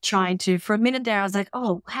was trying to, for a minute there, I was like,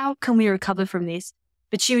 oh, how can we recover from this?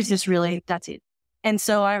 But she was just really, that's it. And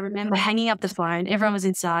so I remember hanging up the phone. Everyone was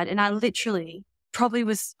inside and I literally probably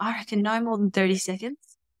was, I reckon, no more than 30 seconds.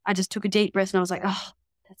 I just took a deep breath and I was like, oh,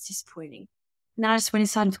 that's disappointing. And then I just went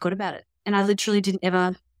inside and forgot about it. And I literally didn't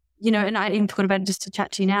ever, and I even forgot about it just to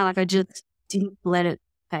chat to you now. Like I just didn't let it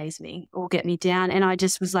faze me or get me down. And I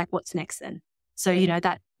just was like, what's next then? So,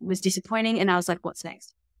 that was disappointing. And I was like, what's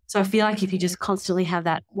next? So I feel like if you just constantly have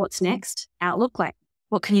that what's next outlook, like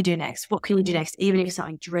what can you do next? What can you do next? Even if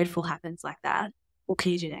something dreadful happens like that, what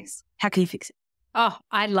can you do next? How can you fix it? Oh,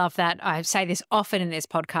 I love that. I say this often in this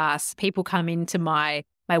podcast. People come into my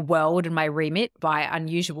world and my remit by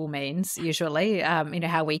unusual means, usually.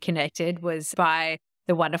 How we connected was by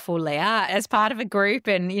the wonderful Leah as part of a group.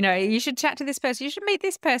 And, you should chat to this person. You should meet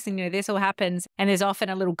this person. This all happens. And there's often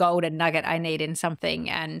a little golden nugget I need in something.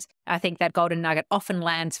 And I think that golden nugget often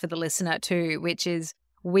lands for the listener too, which is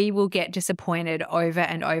we will get disappointed over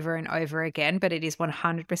and over and over again, but it is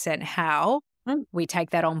 100% how we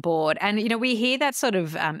take that on board. And, we hear that sort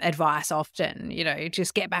of advice often,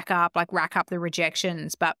 just get back up, like rack up the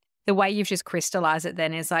rejections. But the way you've just crystallized it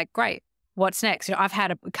then is like, great, what's next? I've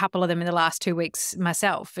had a couple of them in the last 2 weeks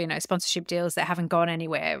myself, sponsorship deals that haven't gone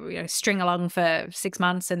anywhere, string along for 6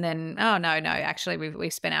 months and then, oh, no, actually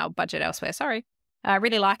we've spent our budget elsewhere. Sorry. I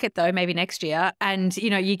really like it though, maybe next year. And,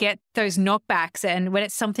 you get those knockbacks. And when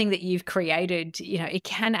it's something that you've created, it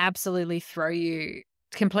can absolutely throw you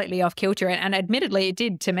completely off kilter. And admittedly, it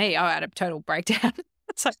did to me. I had a total breakdown.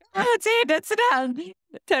 It's like, oh, that's it, done.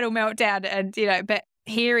 Total meltdown. And, but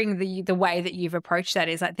hearing the way that you've approached that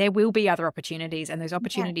is like there will be other opportunities and those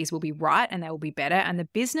opportunities will be right and they will be better. And the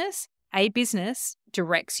business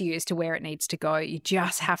directs you as to where it needs to go. You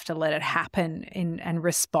just have to let it happen and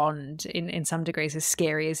respond in some degrees, as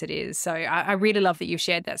scary as it is. So I really love that you've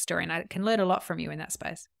shared that story and I can learn a lot from you in that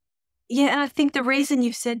space. Yeah, and I think the reason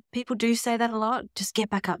you've said people do say that a lot, just get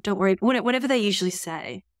back up, don't worry, whatever they usually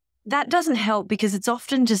say, that doesn't help because it's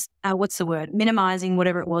often just, minimizing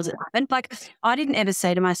whatever it was that happened. Like I didn't ever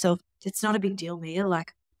say to myself, it's not a big deal, Mea.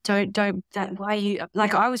 Like, why are you,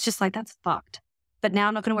 like I was just like, that's fucked. But now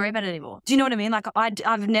I'm not going to worry about it anymore. Do you know what I mean? Like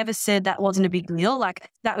I've never said that wasn't a big deal. Like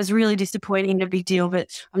that was really disappointing and a big deal, but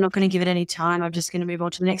I'm not going to give it any time. I'm just going to move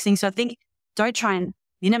on to the next thing. So I think don't try and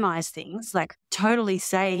minimize things, like totally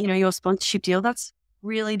say, your sponsorship deal, that's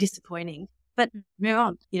really disappointing, but move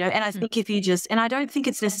on, and I think if you and I don't think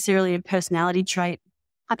it's necessarily a personality trait.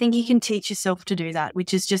 I think you can teach yourself to do that,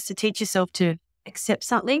 which is just to teach yourself to accept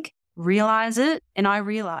something, realize it. And I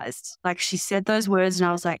realized, like she said those words and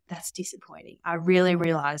I was like, that's disappointing. I really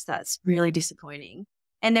realized that's really disappointing.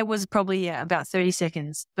 And there was probably, about 30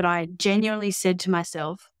 seconds. But I genuinely said to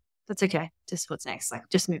myself, that's okay. Just what's next? Like,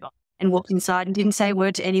 just move on. And walked inside and didn't say a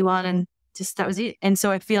word to anyone. And just that was it. And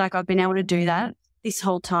so I feel like I've been able to do that this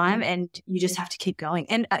whole time, and you just have to keep going.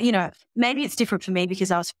 And, maybe it's different for me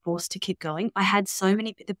because I was forced to keep going. I had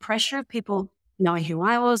the pressure of people knowing who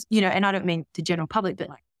I was, and I don't mean the general public, but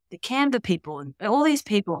like the Canva people and all these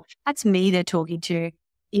people, that's me they're talking to,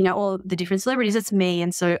 all the different celebrities, that's me.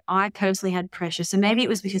 And so I personally had pressure. So maybe it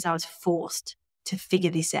was because I was forced to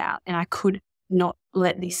figure this out and I could not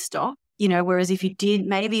let this stop, whereas if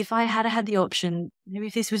if I had the option, maybe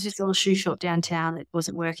if this was just a little shoe shop downtown that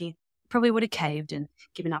wasn't working, probably would have caved and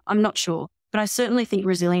given up. I'm not sure. But I certainly think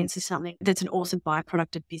resilience is something that's an awesome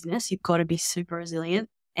byproduct of business. You've got to be super resilient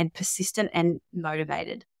and persistent and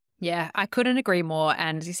motivated. Yeah, I couldn't agree more.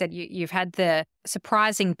 And as you said, you've had the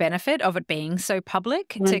surprising benefit of it being so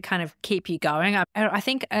public to kind of keep you going. I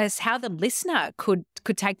think as how the listener could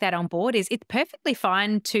take that on board is it's perfectly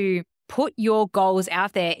fine to put your goals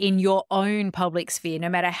out there in your own public sphere, no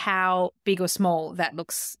matter how big or small that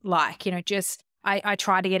looks like. I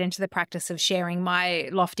try to get into the practice of sharing my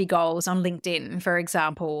lofty goals on LinkedIn, for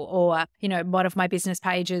example, or, one of my business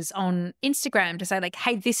pages on Instagram to say like,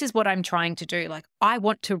 hey, this is what I'm trying to do. Like, I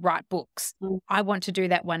want to write books. I want to do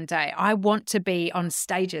that one day. I want to be on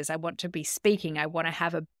stages. I want to be speaking. I want to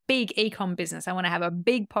have a big e-com business. I want to have a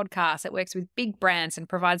big podcast that works with big brands and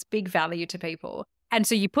provides big value to people. And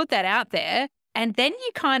so you put that out there. And then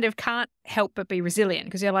you kind of can't help but be resilient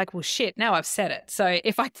because you're like, well, shit, now I've said it. So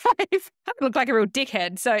if I look like a real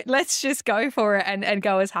dickhead, so let's just go for it and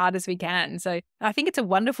go as hard as we can. So I think it's a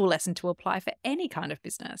wonderful lesson to apply for any kind of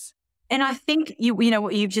business. And I think,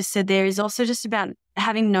 what you've just said there is also just about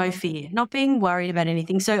having no fear, not being worried about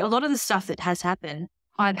anything. So a lot of the stuff that has happened,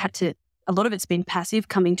 a lot of it's been passive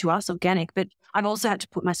coming to us, organic, but I've also had to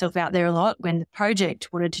put myself out there a lot when the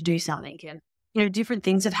project wanted to do something and different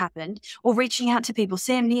things have happened, or reaching out to people,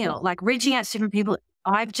 Sam Neill, like reaching out to different people.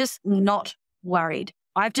 I've just not worried.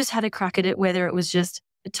 I've just had a crack at it, whether it was just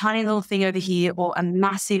a tiny little thing over here or a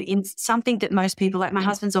massive, something that most people, like my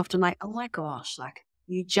husband's often like, oh my gosh, like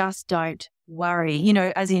you just don't worry,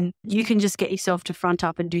 as in you can just get yourself to front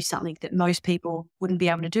up and do something that most people wouldn't be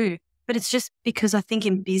able to do. But it's just because I think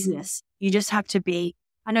in business, you just have to be,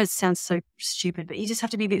 I know it sounds so stupid, but you just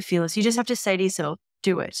have to be a bit fearless. You just have to say to yourself,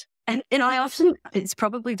 do it. And I often, it's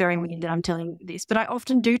probably very weird that I'm telling this, but I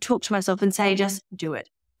often do talk to myself and say, just do it.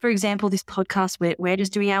 For example, this podcast, we're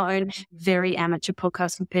just doing our own very amateur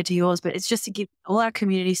podcast compared to yours, but it's just to give all our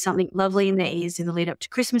community something lovely in their ears in the lead up to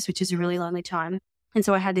Christmas, which is a really lonely time. And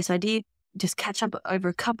so I had this idea, just catch up over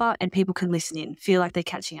a cuppa and people can listen in, feel like they're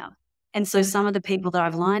catching up. And so some of the people that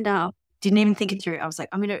I've lined up didn't even think it through. I was like,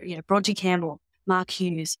 I'm going to, Bronte Campbell, Mark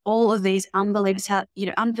Hughes, all of these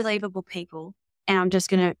unbelievable people. And I'm just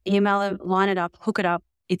going to email them, line it up, hook it up.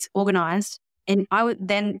 It's organized. And I would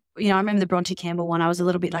then, I remember the Bronte Campbell one. I was a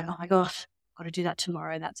little bit like, oh my gosh, I've got to do that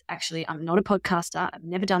tomorrow. I'm not a podcaster. I've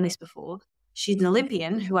never done this before. She's an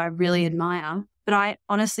Olympian who I really admire. But I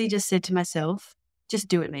honestly just said to myself, just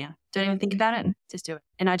do it, Mea. Don't even think about it. Just do it.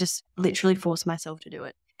 And I just literally forced myself to do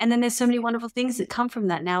it. And then there's so many wonderful things that come from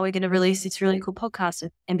that. Now we're going to release this really cool podcast.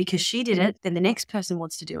 And because she did it, then the next person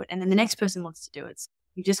wants to do it. And then the next person wants to do it.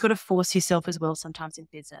 You just got to force yourself as well sometimes in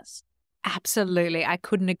business. Absolutely. I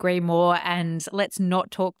couldn't agree more. And let's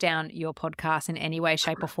not talk down your podcast in any way,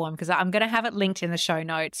 shape or form, because I'm going to have it linked in the show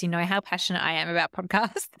notes. You know how passionate I am about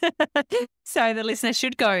podcasts. So the listener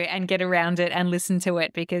should go and get around it and listen to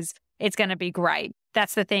it because it's going to be great.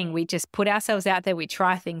 That's the thing. We just put ourselves out there. We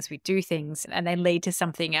try things, we do things, and they lead to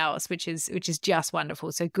something else, which is just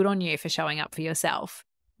wonderful. So good on you for showing up for yourself.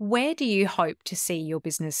 Where do you hope to see your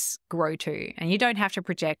business grow to? And you don't have to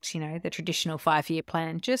project, the traditional 5-year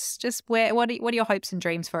plan. Just what are your hopes and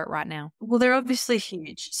dreams for it right now? Well, they're obviously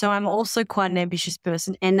huge. So I'm also quite an ambitious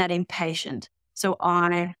person and that impatient. So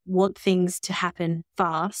I want things to happen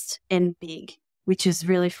fast and big, which is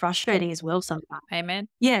really frustrating as well sometimes. Amen.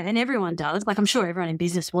 Yeah, and everyone does. Like I'm sure everyone in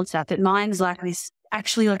business wants that. But mine's like this,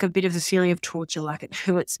 actually like a bit of the feeling of torture, like it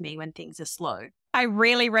hurts me when things are slow. I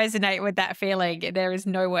really resonate with that feeling. There is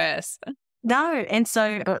no worse. No. And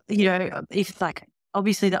so, if like,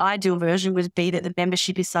 obviously the ideal version would be that the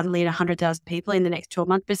membership is suddenly at 100,000 people in the next 12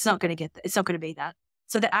 months, but it's not going to get that. It's not going to be that.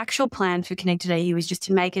 So the actual plan for Connected AU is just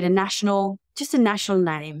to make it a national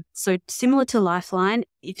name. So similar to Lifeline,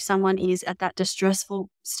 if someone is at that distressful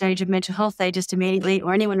stage of mental health, they just immediately,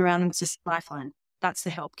 or anyone around them, just Lifeline. That's the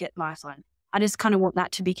help, get Lifeline. I just kind of want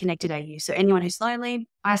that to be Connected AU. So anyone who's lonely,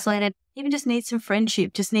 isolated, even just needs some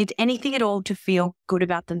friendship, just needs anything at all to feel good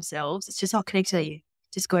about themselves, it's just, Connected AU.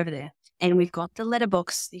 Just go over there. And we've got the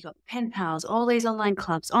letterbox, you've got the pen pals, all these online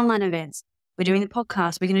clubs, online events. We're doing the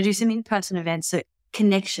podcast. We're going to do some in-person events. So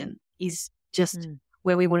connection is just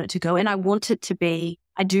where we want it to go. And I want it to be,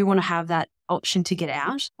 I do want to have that option to get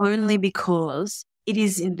out only because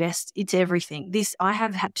it's everything. I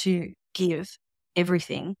have had to give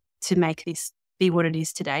everything to make this be what it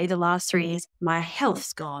is today. The last 3 years, my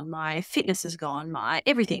health's gone, my fitness is gone, my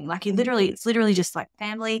everything. Like it's literally just like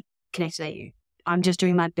family, connected at you. I'm just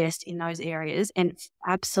doing my best in those areas and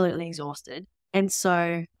absolutely exhausted. And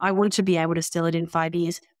so I want to be able to sell it in 5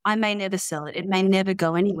 years. I may never sell it. It may never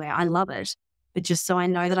go anywhere. I love it. But just so I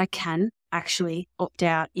know that I can actually opt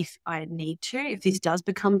out if I need to, if this does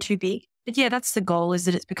become too big. But yeah, that's the goal, is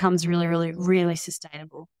that it becomes really, really, really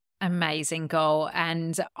sustainable. Amazing goal.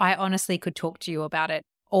 And I honestly could talk to you about it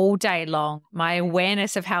all day long. My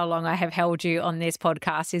awareness of how long I have held you on this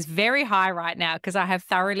podcast is very high right now because I have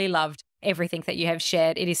thoroughly loved everything that you have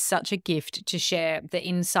shared. It is such a gift to share the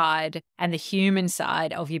inside and the human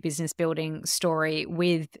side of your business building story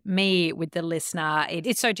with me, with the listener.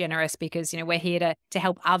 It's so generous because, we're here to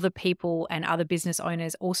help other people and other business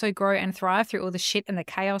owners also grow and thrive through all the shit and the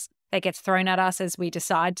chaos that gets thrown at us as we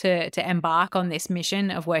decide to embark on this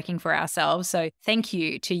mission of working for ourselves. So thank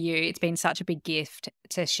you to you. It's been such a big gift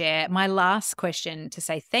to share. My last question to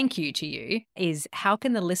say thank you to you is, how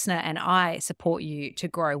can the listener and I support you to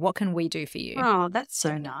grow? What can we do for you? Oh, that's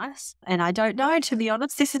so nice. And I don't know, to be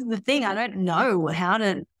honest. This is the thing. I don't know how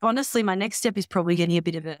to, honestly, my next step is probably getting a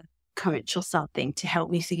bit of a coach or something to help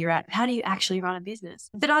me figure out how do you actually run a business.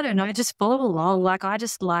 But I don't know, just follow along. Like, I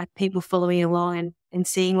just like people following along and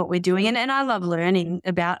seeing what we're doing. And I love learning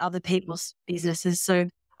about other people's businesses. So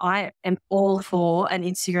I am all for an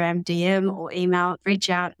Instagram DM or email, reach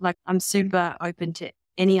out. Like, I'm super open to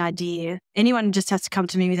any idea. Anyone just has to come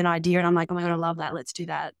to me with an idea and I'm like, oh my God, I love that. Let's do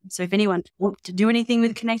that. So if anyone wants to do anything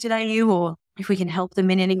with Connected AU, or if we can help them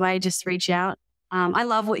in any way, just reach out. I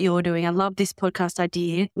love what you're doing. I love this podcast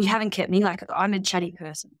idea. You haven't kept me, like, I'm a chatty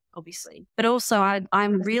person, obviously. But also I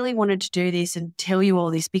really wanted to do this and tell you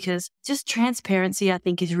all this because just transparency, I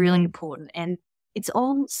think, is really important. And it's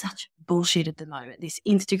all such bullshit at the moment, this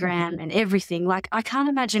Instagram and everything. Like, I can't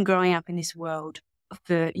imagine growing up in this world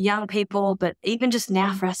for young people, but even just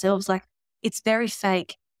now for ourselves, like, it's very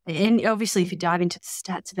fake. And obviously, if you dive into the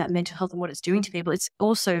stats about mental health and what it's doing to people, it's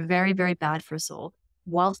also very, very bad for us all.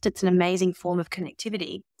 Whilst it's an amazing form of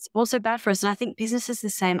connectivity, it's also bad for us. And I think business is the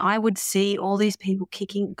same. I would see all these people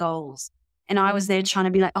kicking goals and I was there trying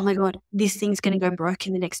to be like, oh my God, this thing's going to go broke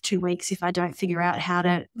in the next 2 weeks if I don't figure out how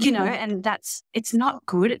to, and it's not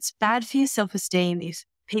good. It's bad for your self-esteem if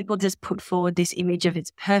people just put forward this image of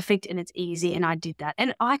it's perfect and it's easy. And I did that.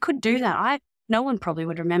 And I could do that. No one probably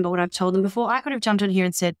would remember what I've told them before. I could have jumped on here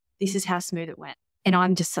and said, this is how smooth it went. And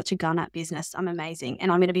I'm just such a gun at business. I'm amazing.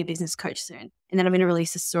 And I'm going to be a business coach soon. And then I'm going to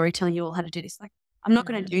release a story telling you all how to do this. Like, I'm not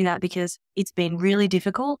going to do that because it's been really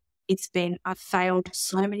difficult. I've failed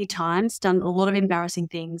so many times, done a lot of embarrassing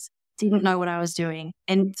things, didn't know what I was doing.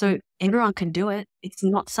 And so everyone can do it. It's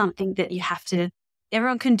not something that you have to,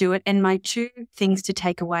 everyone can do it. And my 2 things to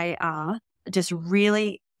take away are just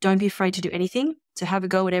really don't be afraid to do anything. So have a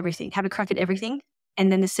go at everything, have a crack at everything. And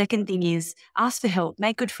then the second thing is ask for help,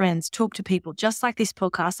 make good friends, talk to people, just like this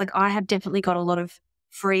podcast. Like, I have definitely got a lot of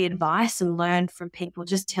free advice and learned from people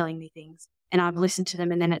just telling me things. And I've listened to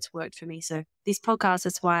them and then it's worked for me. So this podcast,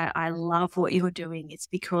 that's why I love what you're doing. It's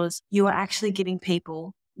because you are actually giving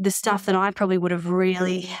people the stuff that I probably would have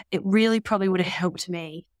it really probably would have helped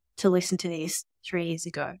me to listen to this 3 years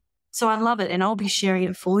ago. So I love it. And I'll be sharing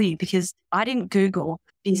it for you because I didn't Google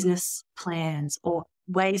business plans or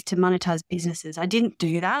ways to monetize businesses. I didn't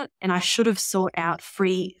do that. And I should have sought out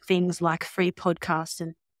free things like free podcasts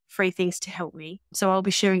and free things to help me. So I'll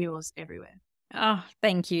be sharing yours everywhere. Oh,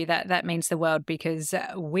 thank you. That means the world because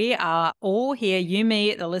we are all here, you,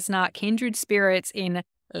 me, the listener, kindred spirits in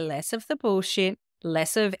less of the bullshit,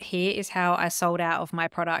 less of here is how I sold out of my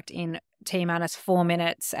product in T-minus 4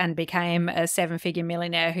 minutes and became a 7-figure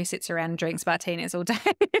millionaire who sits around and drinks martinis all day.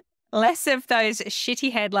 Less of those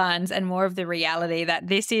shitty headlines and more of the reality that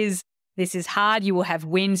this is hard. You will have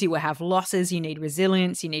wins, you will have losses, you need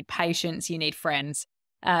resilience, you need patience, you need friends.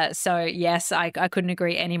 So yes, I couldn't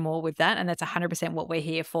agree any more with that. And that's 100% what we're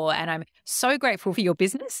here for. And I'm so grateful for your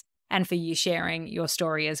business and for you sharing your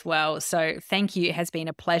story as well. So thank you. It has been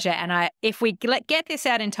a pleasure. And if we get this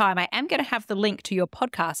out in time, I am going to have the link to your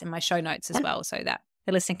podcast in my show notes as well so that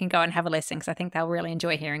the listener can go and have a listen because I think they'll really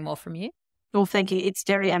enjoy hearing more from you. Well, thank you. It's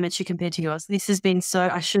very amateur compared to yours. This has been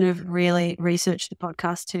I should have really researched the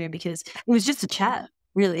podcast too because it was just a chat,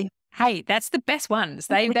 really. Hey, that's the best ones.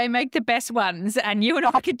 They make the best ones and you and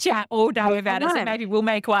I could chat all day about it. So maybe we'll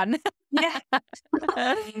make one. Yeah.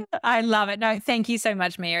 I love it. No, thank you so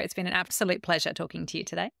much, Mia. It's been an absolute pleasure talking to you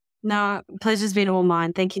today. No, pleasure's been all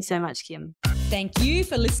mine. Thank you so much, Kim. Thank you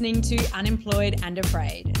for listening to Unemployed and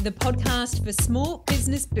Afraid, the podcast for small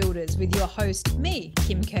business builders with your host, me,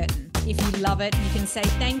 Kim Curtin. If you love it, you can say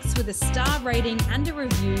thanks with a star rating and a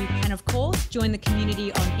review. And of course, join the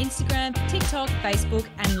community on Instagram, TikTok, Facebook,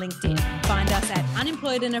 and LinkedIn. Find us at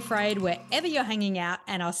Unemployed and Afraid wherever you're hanging out,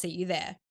 and I'll see you there.